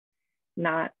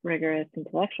not rigorous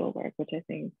intellectual work, which I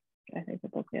think the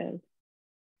book is.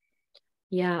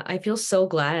 Yeah, I feel so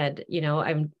glad,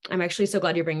 I'm actually so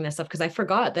glad you're bringing this up, because I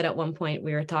forgot that at one point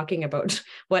we were talking about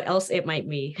what else it might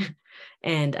be.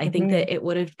 And I think that it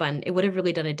would have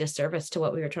really done a disservice to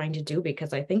what we were trying to do,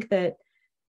 because I think that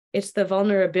it's the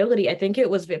vulnerability. I think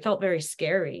it felt very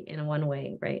scary in one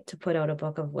way, right? To put out a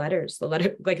book of letters,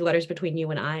 letters between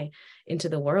you and I into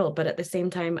the world. But at the same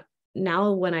time,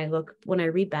 now when I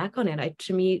read back on it,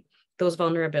 to me, those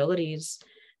vulnerabilities,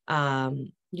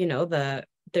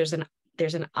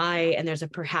 there's an I and there's a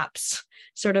perhaps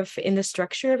sort of in the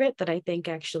structure of it that I think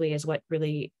actually is what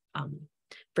really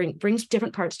brings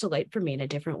different parts to light for me in a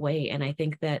different way. And I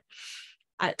think that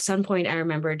at some point I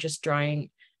remember just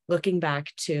looking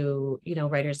back to,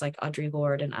 writers like Audre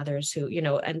Lorde and others who,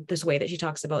 and this way that she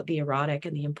talks about the erotic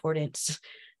and the importance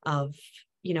of,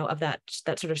 of that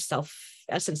sort of self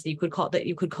essence that you could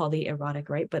call the erotic,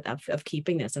 right? But of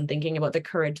keeping this and thinking about the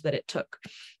courage that it took,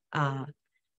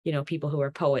 people who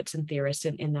are poets and theorists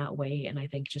in that way. And I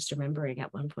think just remembering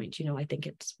at one point, I think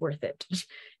it's worth it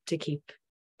to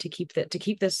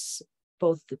keep this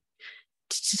both, to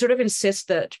sort of insist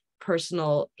that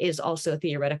personal is also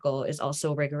theoretical, is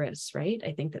also rigorous, right?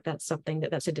 I think that's something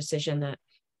that's a decision that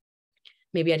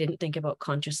maybe I didn't think about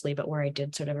consciously, but where I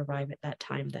did sort of arrive at that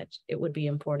time, that it would be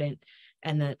important.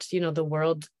 And that, the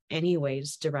world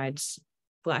anyways derides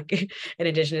Black and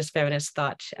Indigenous feminist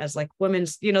thought as like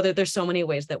women's, there's so many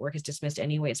ways that work is dismissed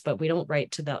anyways, but we don't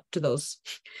write to those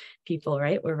people,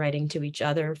 right? We're writing to each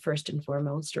other first and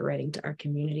foremost. We're writing to our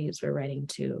communities. We're writing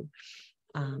to,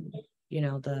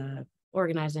 the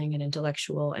organizing and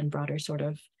intellectual and broader sort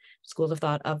of schools of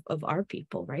thought of our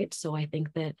people, right? So I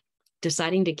think that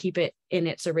deciding to keep it in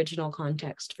its original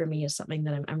context for me is something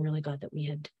that I'm really glad that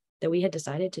we had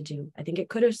decided to do. I think it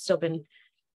could have still been,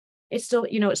 it still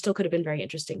could have been very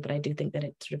interesting, but I do think that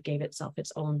it sort of gave itself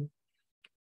its own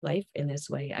life in this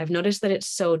way. I've noticed that it's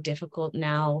so difficult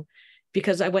now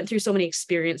because I went through so many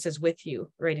experiences with you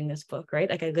writing this book, right?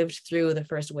 Like I lived through the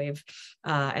first wave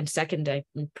and second,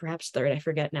 perhaps third, I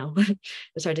forget now.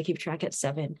 It's hard to keep track at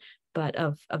 7, but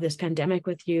of this pandemic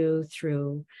with you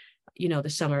through, the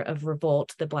summer of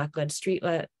revolt, the Black-led street,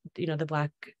 the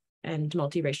Black and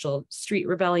multiracial street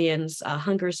rebellions,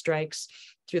 hunger strikes,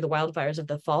 through the wildfires of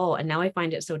the fall. And now I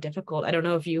find it so difficult. I don't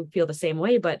know if you feel the same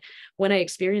way, but when I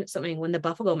experienced something, when the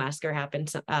Buffalo massacre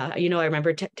happened, I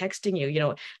remember texting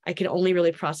you, I can only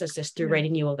really process this through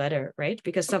writing you a letter, right?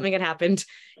 Because something had happened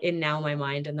in now my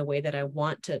mind and the way that I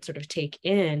want to sort of take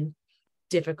in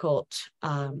difficult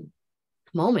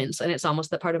moments. And it's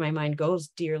almost that part of my mind goes,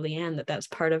 dear Leanne, that's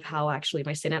part of how actually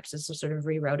my synapses have sort of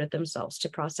rerouted themselves to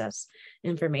process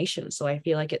information. So I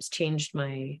feel like it's changed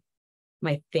my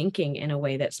thinking in a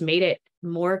way that's made it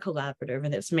more collaborative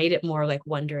and that's made it more like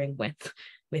wondering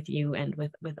with you and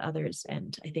with others.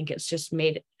 And I think it's just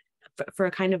made for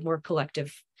a kind of more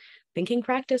collective thinking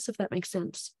practice, if that makes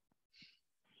sense.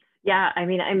 Yeah, I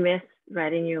mean, I miss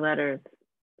writing you letters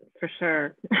for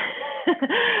sure.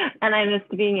 And I missed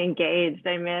being engaged.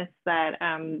 I miss that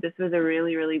this was a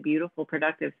really, really beautiful,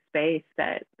 productive space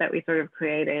that we sort of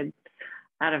created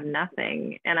out of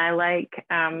nothing. And I like,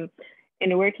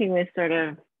 in working with sort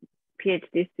of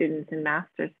PhD students and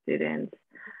master's students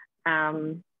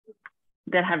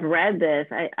that have read this,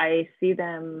 I see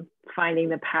them finding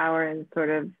the power in sort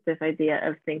of this idea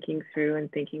of thinking through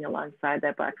and thinking alongside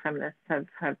that Black feminists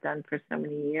have done for so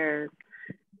many years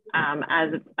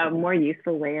as a more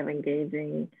useful way of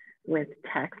engaging with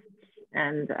text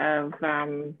and of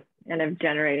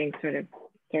generating sort of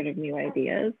new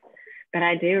ideas. But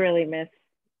I do really miss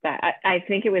that. I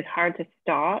think it was hard to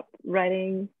stop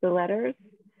writing the letters,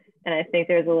 and I think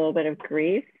there's a little bit of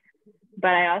grief.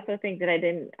 But I also think that I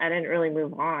didn't really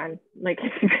move on. Like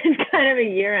it's been kind of a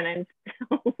year, and I'm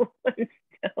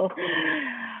still.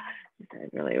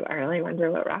 I really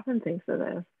wonder what Robyn thinks of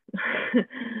this.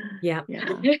 Yeah.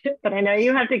 But I know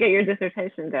you have to get your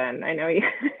dissertation done. I know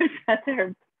there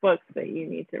are books that you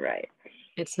need to write.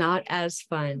 It's not as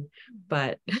fun,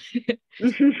 but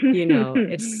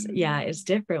it's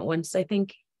different. Once I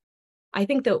think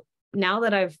that now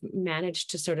that I've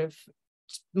managed to sort of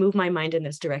move my mind in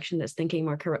this direction, that's thinking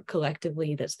more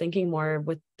collectively, that's thinking more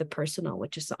with the personal,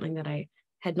 which is something that I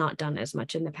had not done as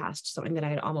much in the past, something that I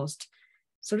had almost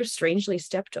sort of strangely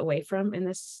stepped away from in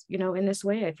this, in this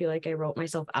way. I feel like I wrote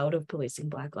myself out of policing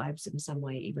Black lives in some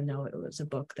way, even though it was a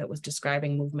book that was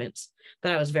describing movements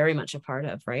that I was very much a part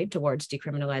of, right? Towards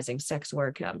decriminalizing sex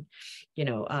work,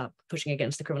 pushing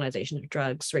against the criminalization of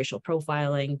drugs, racial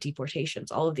profiling,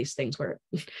 deportations, all of these things where,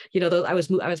 I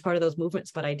was part of those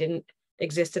movements, but I didn't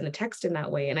exist in the text in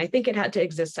that way. And I think it had to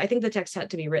exist. I think the text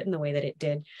had to be written the way that it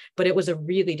did, but it was a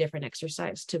really different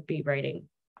exercise to be writing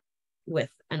with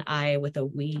an I, with a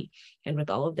we, and with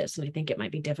all of this. And I think it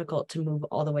might be difficult to move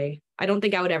all the way. I don't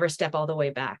think I would ever step all the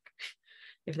way back,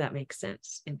 if that makes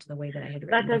sense, into the way that I had written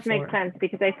That does before. make sense,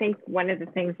 because I think one of the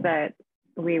things that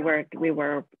we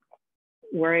were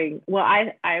worrying, well,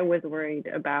 I was worried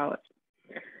about,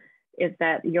 is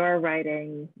that your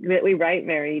writing, that we write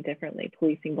very differently.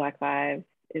 Policing Black lives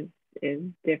is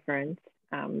different.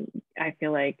 I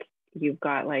feel like you've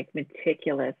got like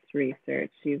meticulous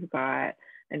research. You've got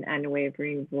an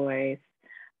unwavering voice.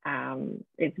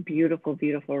 It's beautiful,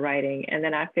 beautiful writing. And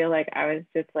then I feel like I was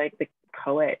just like the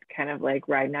poet, kind of like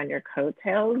riding on your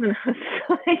coattails. And I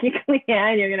was like,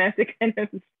 Leanne, you're gonna have to kind of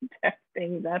step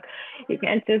things up. You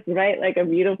can't just write like a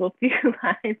beautiful few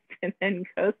lines and then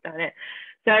coast on it.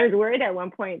 So I was worried at one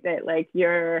point that like you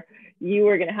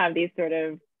were gonna have these sort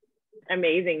of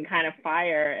amazing kind of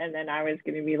fire, and then I was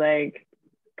gonna be like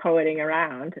poeting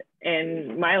around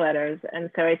in my letters. And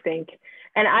so I think,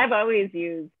 and I've always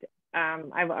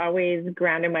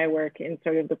grounded my work in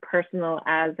sort of the personal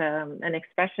as an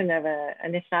expression of a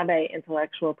Anishinaabe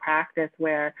intellectual practice,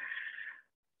 where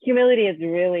humility is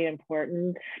really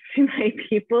important to my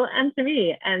people and to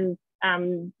me. And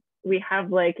we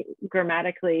have like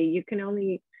grammatically, you can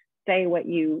only say what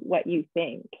you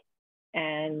think.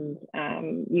 And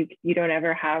you don't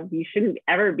ever you shouldn't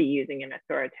ever be using an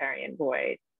authoritarian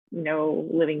voice. No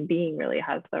living being really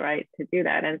has the right to do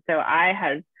that. And so I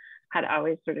had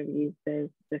always sort of used this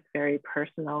very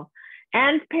personal,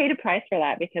 and paid a price for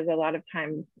that, because a lot of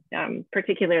times,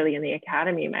 particularly in the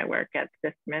academy, my work gets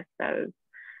dismissed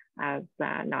as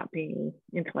not being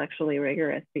intellectually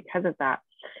rigorous because of that.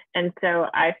 And so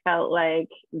I felt like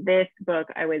this book,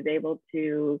 I was able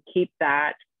to keep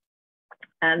that,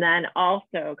 and then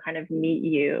also kind of meet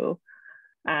you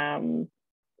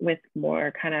with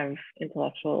more kind of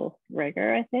intellectual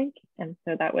rigor, I think. And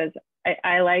so that was,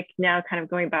 I like now kind of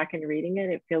going back and reading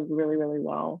it, it feels really, really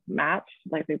well matched.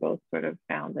 Like we both sort of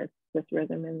found this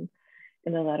rhythm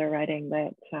in the letter writing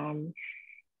that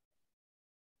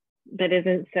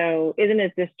isn't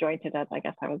as disjointed as I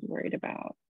guess I was worried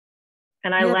about.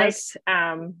 And I liked,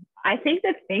 I think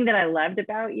the thing that I loved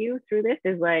about you through this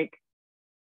is like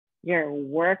your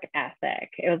work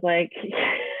ethic. It was like,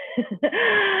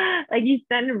 like you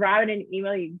send Robyn an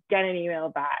email, you get an email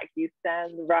back. You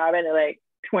send Robyn a like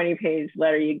 20-page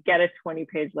letter, you get a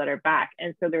 20-page letter back.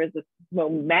 And so there was this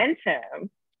momentum,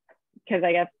 because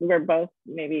I guess we're both,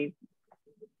 maybe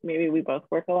we both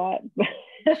work a lot, but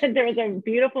there was a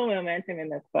beautiful momentum in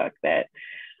this book that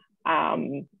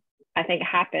I think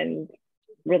happened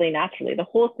really naturally. The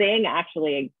whole thing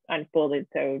actually unfolded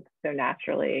so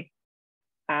naturally.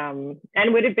 And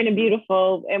would have been a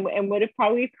beautiful, and would have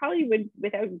probably would,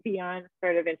 without beyond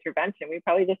sort of intervention, we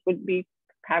probably just would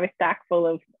have a stack full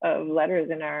of letters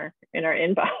in our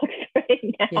inbox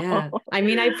right now. Yeah, I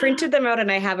mean, I printed them out,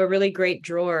 and I have a really great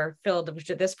drawer filled, which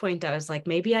at this point I was like,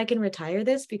 maybe I can retire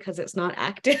this because it's not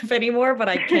active anymore, but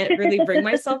I can't really bring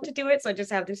myself to do it. So I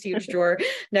just have this huge drawer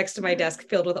next to my desk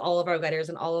filled with all of our letters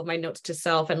and all of my notes to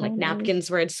self, and like napkins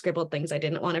where I'd scribbled things I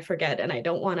didn't want to forget. And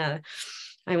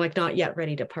I'm like not yet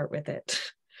ready to part with it,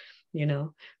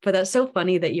 but that's so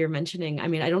funny that you're mentioning. I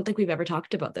mean, I don't think we've ever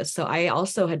talked about this. So I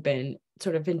also had been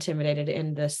sort of intimidated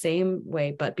in the same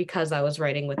way, but because I was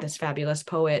writing with this fabulous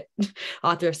poet,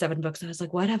 author of 7 books, I was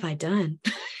like, what have I done?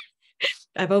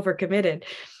 I've overcommitted,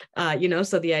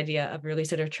 so the idea of really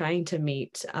sort of trying to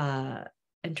meet,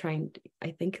 and trying,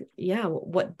 I think,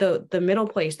 what the middle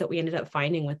place that we ended up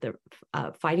finding with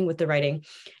the writing.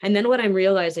 And then what I'm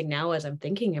realizing now as I'm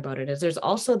thinking about it is there's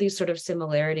also these sort of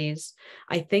similarities,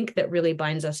 I think, that really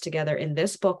binds us together in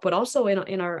this book, but also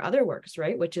in our other works,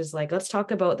 right? Which is like, let's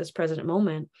talk about this present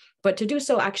moment. But to do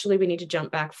so, actually, we need to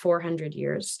jump back 400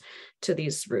 years to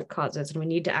these root causes. And we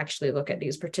need to actually look at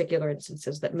these particular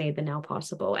instances that made the now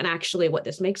possible. And actually what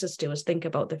this makes us do is think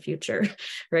about the future,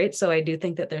 right? So I do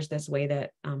think that there's this way that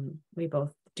we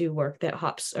both do work that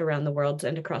hops around the world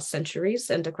and across centuries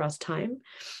and across time.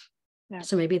 Yeah.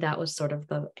 So maybe that was sort of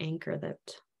the anchor that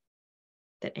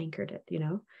anchored it,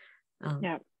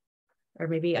 Yeah. Or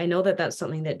maybe I know that that's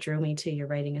something that drew me to your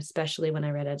writing, especially when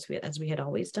I read as we had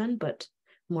always done, but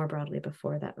more broadly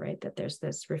before that, right? That there's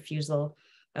this refusal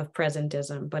of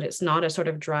presentism, but it's not a sort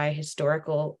of dry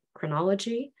historical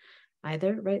chronology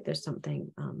either, right? There's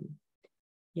something,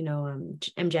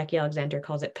 M. Jackie Alexander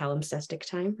calls it palimpsestic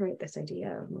time, right? This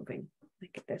idea of moving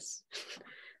like this,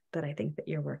 that I think that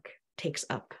your work takes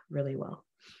up really well.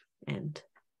 And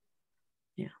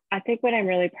yeah. I think what I'm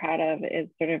really proud of is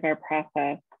sort of our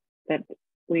process, that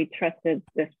we trusted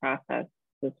this process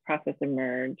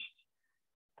emerged,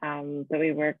 that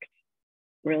we worked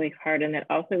really hard, and that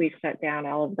also we shut down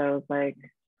all of those, like,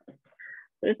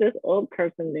 there's this old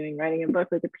person writing a book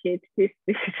with a PhD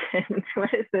student.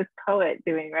 What is this poet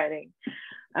writing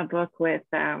a book with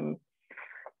a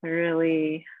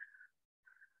really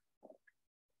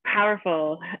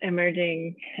powerful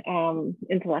emerging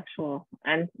intellectual,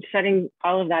 and shutting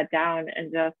all of that down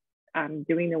and just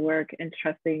doing the work and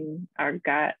trusting our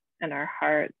gut and our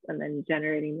hearts, and then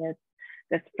generating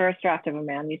this first draft of a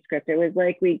manuscript. It was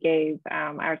like we gave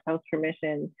ourselves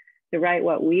permission to write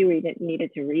what we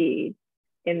needed to read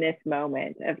in this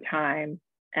moment of time,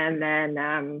 and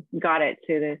then got it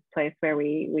to this place where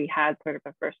we had sort of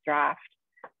a first draft,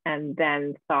 and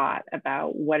then thought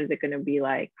about what is it going to be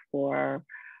like for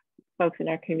folks in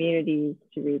our communities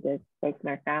to read this, folks in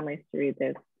our families to read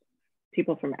this,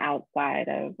 people from outside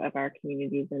of our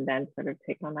communities, and then sort of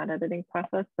take on that editing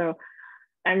process. So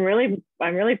I'm really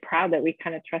proud that we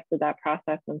kind of trusted that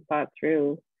process and thought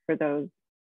through for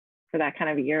that kind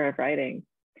of year of writing.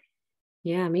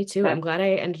 Yeah, me too. I'm glad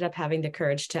I ended up having the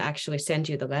courage to actually send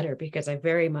you the letter, because I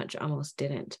very much almost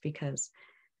didn't, because,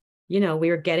 we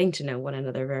were getting to know one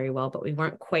another very well, but we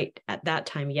weren't quite at that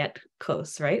time yet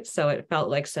close, right? So it felt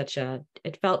like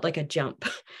a jump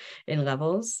in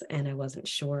levels, and I wasn't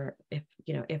sure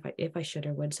if I should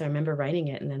or would. So I remember writing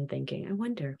it and then thinking, I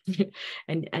wonder,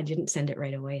 and I didn't send it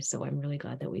right away. So I'm really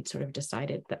glad that we'd sort of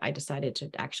decided to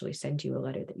actually send you a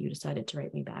letter, that you decided to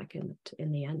write me back, and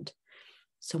in the end,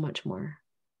 so much more,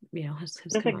 has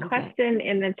There's a question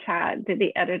in the chat. Did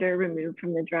the editor remove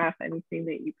from the draft anything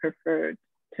that you preferred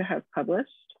to have published?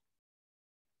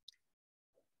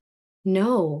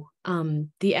 No,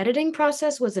 the editing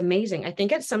process was amazing. I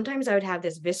think sometimes I would have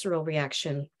this visceral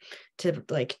reaction to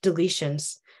like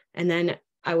deletions, and then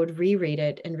I would reread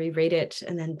it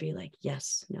and then be like,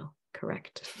 yes, no,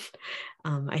 correct.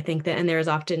 I think that, and there is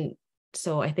often,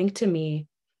 so I think to me,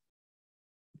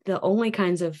 the only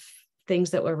kinds of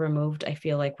things that were removed, I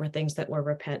feel like, were things that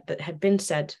were that had been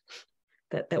said,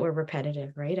 that were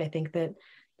repetitive, right? I think that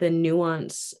the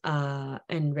nuance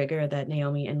and rigor that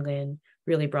Naomi and Lynn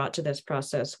really brought to this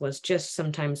process was just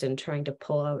sometimes in trying to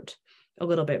pull out a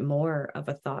little bit more of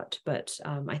a thought, but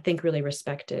I think really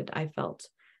respected, I felt,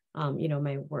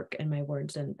 my work and my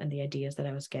words and the ideas that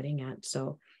I was getting at.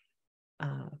 So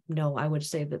no, I would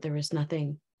say that there's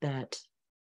nothing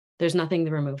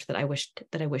removed that I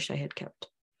wish I had kept.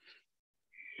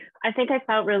 I think I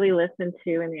felt really listened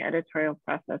to in the editorial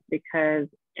process, because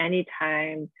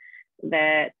anytime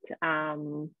that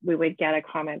we would get a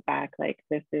comment back like,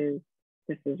 this is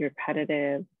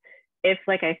repetitive, if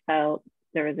like I felt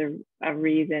there was a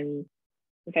reason,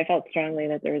 if I felt strongly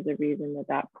that there was a reason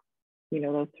that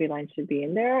those 3 lines should be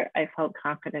in there, I felt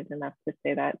confident enough to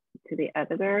say that to the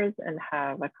editors and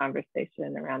have a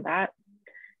conversation around that.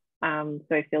 So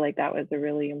I feel like that was a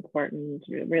really important,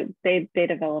 they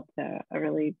developed a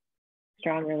really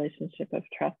strong relationship of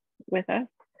trust with us.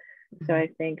 Mm-hmm. So I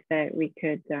think that we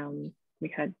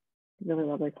had really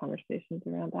lovely conversations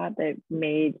around that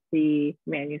made the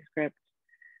manuscript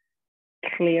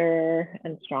clearer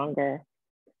and stronger.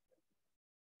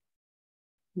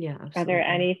 Yeah, absolutely. Are there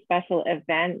any special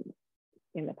events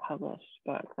in the published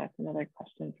book? That's another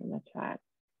question from the chat.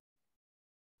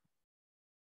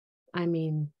 I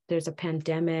mean, there's a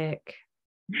pandemic,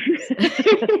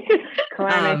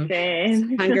 climate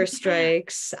change, hunger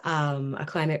strikes, a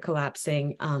climate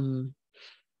collapsing,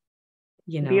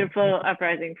 beautiful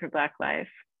uprising for Black life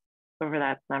over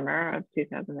that summer of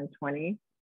 2020.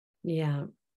 Yeah.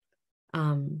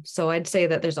 So I'd say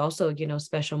that there's also,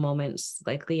 special moments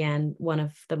like Leanne. One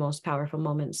of the most powerful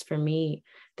moments for me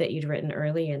that you'd written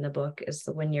early in the book is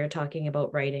when you're talking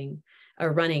about running,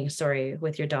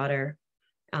 with your daughter,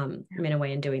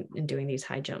 Minaway, and doing these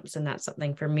high jumps. And that's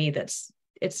something for me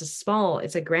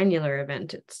it's a granular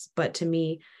event. But to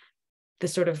me, the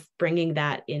sort of bringing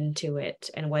that into it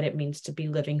and what it means to be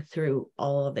living through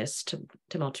all of this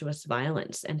tumultuous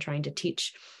violence and trying to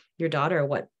teach your daughter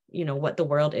what the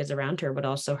world is around her, but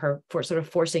also her for sort of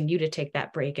forcing you to take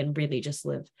that break and really just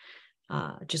live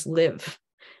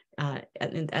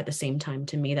at the same time.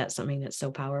 To me, that's something that's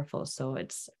so powerful. So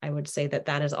I would say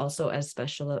that is also as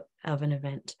special of an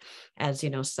event as,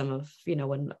 some of,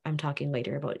 when I'm talking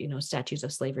later about, statues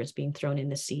of slavers being thrown in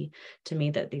the sea. To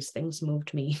me, that these things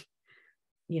moved me,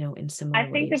 in similar ways.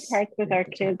 I think the parts with our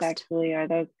kids actually are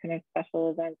those kind of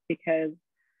special events, because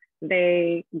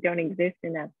they don't exist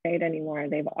in that state anymore.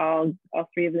 They've all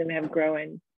three of them have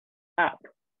grown up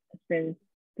since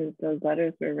those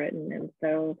letters were written. And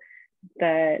so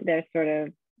they're sort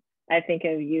of, I think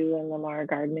of you and Lamar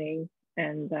gardening,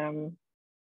 and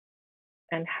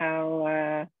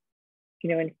how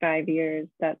in 5 years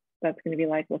that's going to be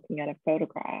like looking at a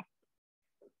photograph,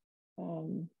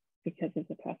 because of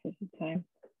the passage of time.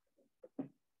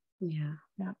 Yeah.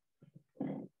 Yeah.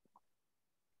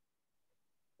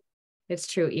 It's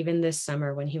true. Even this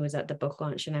summer when he was at the book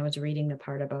launch and I was reading the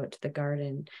part about the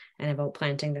garden and about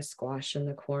planting the squash and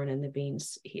the corn and the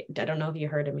beans, I don't know if you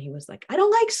heard him. He was like, I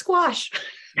don't like squash.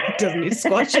 He doesn't eat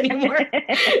squash anymore.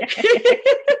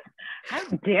 How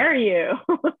dare you?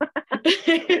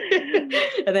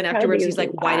 And then afterwards he's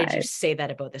like, why did you say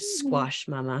that about the squash,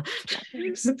 Mama?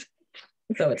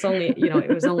 So it's only,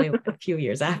 it was only a few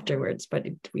years afterwards, but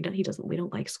we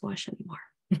don't like squash anymore.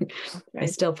 Right. I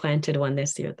still planted one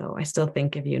this year, though. I still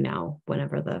think of you now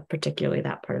whenever particularly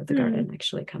that part of the garden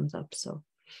actually comes up. So,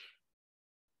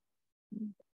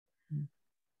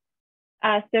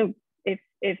 so if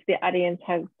the audience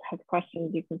has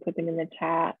questions, you can put them in the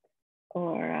chat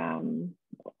or in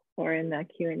the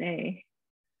Q&A.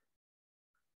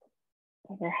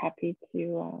 We're happy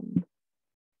to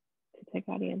take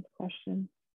audience questions.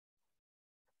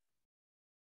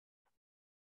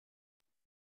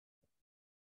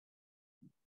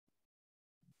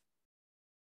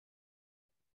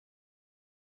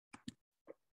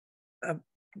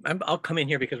 I'll come in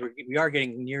here because we are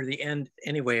getting near the end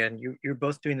anyway, and you're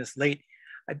both doing this late.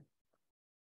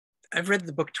 I've read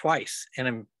the book twice, and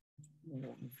I'm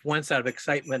once out of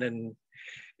excitement and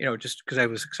just because I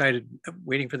was excited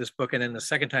waiting for this book, and then the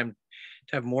second time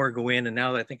to have more go in, and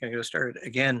now I think I'm going to start it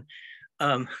again,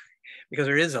 because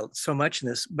there is so much in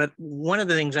this. But one of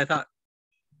the things I thought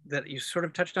that you sort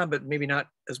of touched on, but maybe not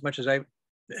as much as I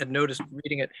had noticed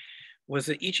reading it, was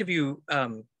that each of you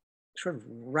sort of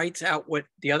writes out what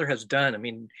the other has done. I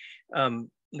mean,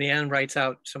 Leanne writes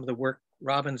out some of the work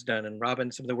Robyn's done, and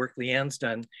Robyn some of the work Leanne's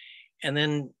done. And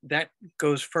then that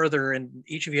goes further, and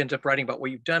each of you ends up writing about what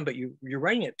you've done, but you're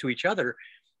writing it to each other,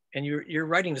 and you're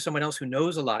writing to someone else who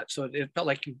knows a lot. So it felt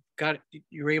like you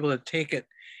were able to take it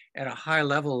at a high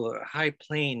level, a high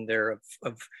plane there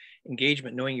of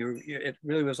engagement, knowing it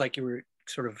really was like you were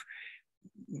sort of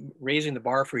raising the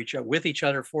bar for each other, with each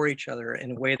other, for each other,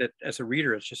 in a way that as a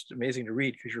reader, it's just amazing to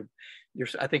read,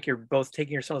 because I think you're both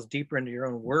taking yourselves deeper into your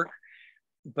own work,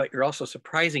 but you're also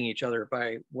surprising each other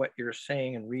by what you're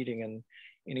saying and reading and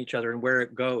in each other and where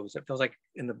it goes. It feels like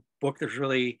in the book, there's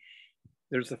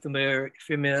a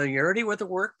familiarity with the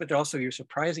work, but also you're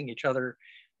surprising each other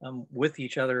with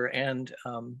each other and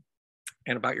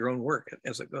about your own work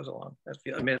as it goes along.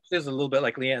 I mean, it feels a little bit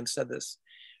like Leanne said this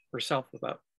herself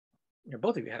about,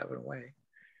 both of you have in a way.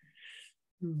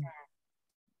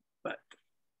 But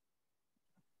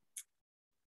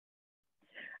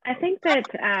I think that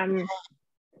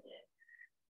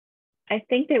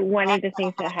one of the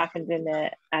things that happens in the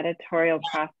editorial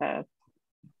process,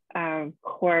 of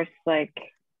course, like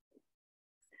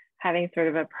having sort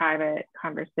of a private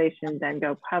conversation then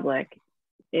go public,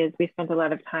 is we spent a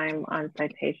lot of time on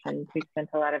citations. We spent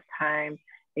a lot of time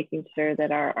making sure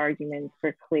that our arguments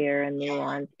were clear and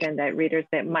nuanced, and that readers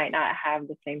that might not have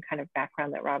the same kind of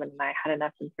background that Robyn and I had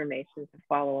enough information to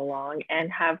follow along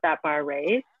and have that bar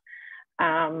raised.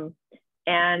 And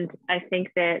I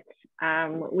think that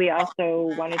we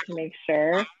also wanted to make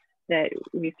sure that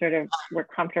we sort of were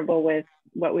comfortable with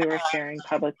what we were sharing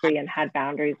publicly and had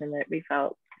boundaries, and that we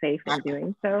felt safe in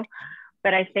doing so.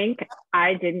 But I think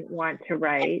I didn't want to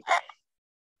write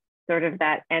sort of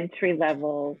that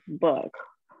entry-level book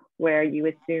where you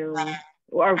assume,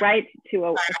 or write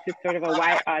to sort of a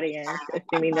white audience,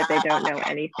 assuming that they don't know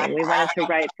anything. We wanted to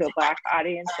write to a Black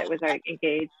audience that was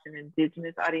engaged, an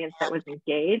Indigenous audience that was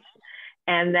engaged.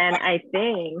 And then I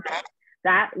think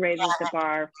that raises the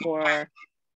bar for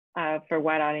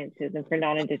white audiences and for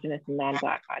non-Indigenous and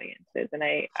non-Black audiences. And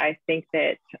I think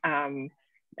that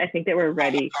we're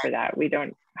ready for that. We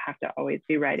don't have to always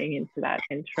be writing into that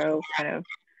intro kind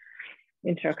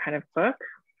of book.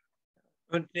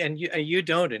 And you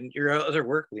don't, and your other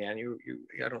work, Leanne,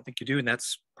 I don't think you do, and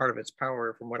that's part of its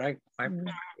power from what I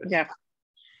yeah.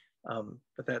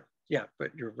 But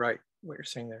you're right, what you're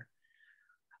saying there.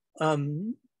 I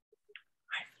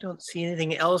don't see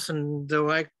anything else, and though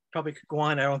I probably could go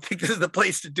on. I don't think this is the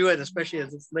place to do it, especially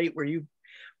as it's late where you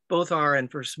both are, and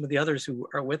for some of the others who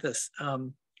are with us.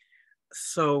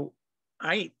 So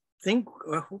I think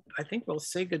we'll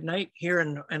say goodnight here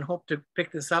and hope to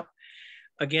pick this up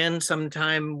again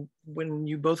sometime when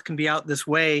you both can be out this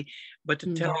way, but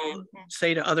to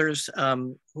say to others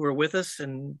who are with us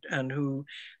and who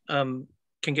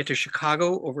can get to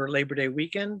Chicago over Labor Day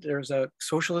weekend, there's a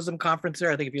socialism conference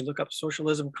there. I think if you look up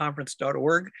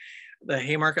socialismconference.org, the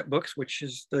Haymarket Books, which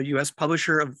is the US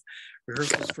publisher of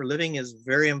Rehearsals for Living, is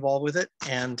very involved with it.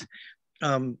 And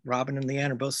Robyn and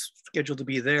Leanne are both scheduled to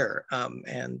be there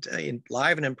and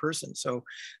live and in person. So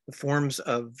the forms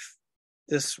of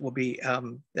this will be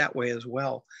that way as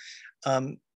well.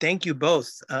 Thank you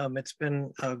both. It's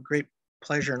been a great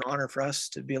pleasure and honor for us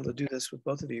to be able to do this with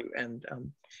both of you. And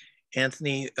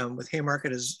Anthony with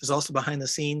Haymarket is also behind the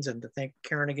scenes, and to thank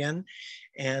Karen again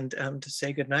and to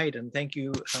say goodnight and thank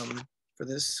you for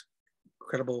this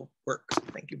incredible work.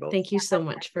 Thank you both. Thank you so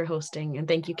much for hosting, and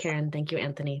thank you, Karen. Thank you,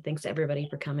 Anthony. Thanks everybody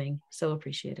for coming. So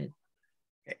appreciated.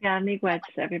 Okay. Yeah, miigwech,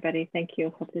 everybody. Thank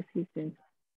you. Hope to see you soon.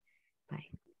 Bye.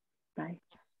 Bye.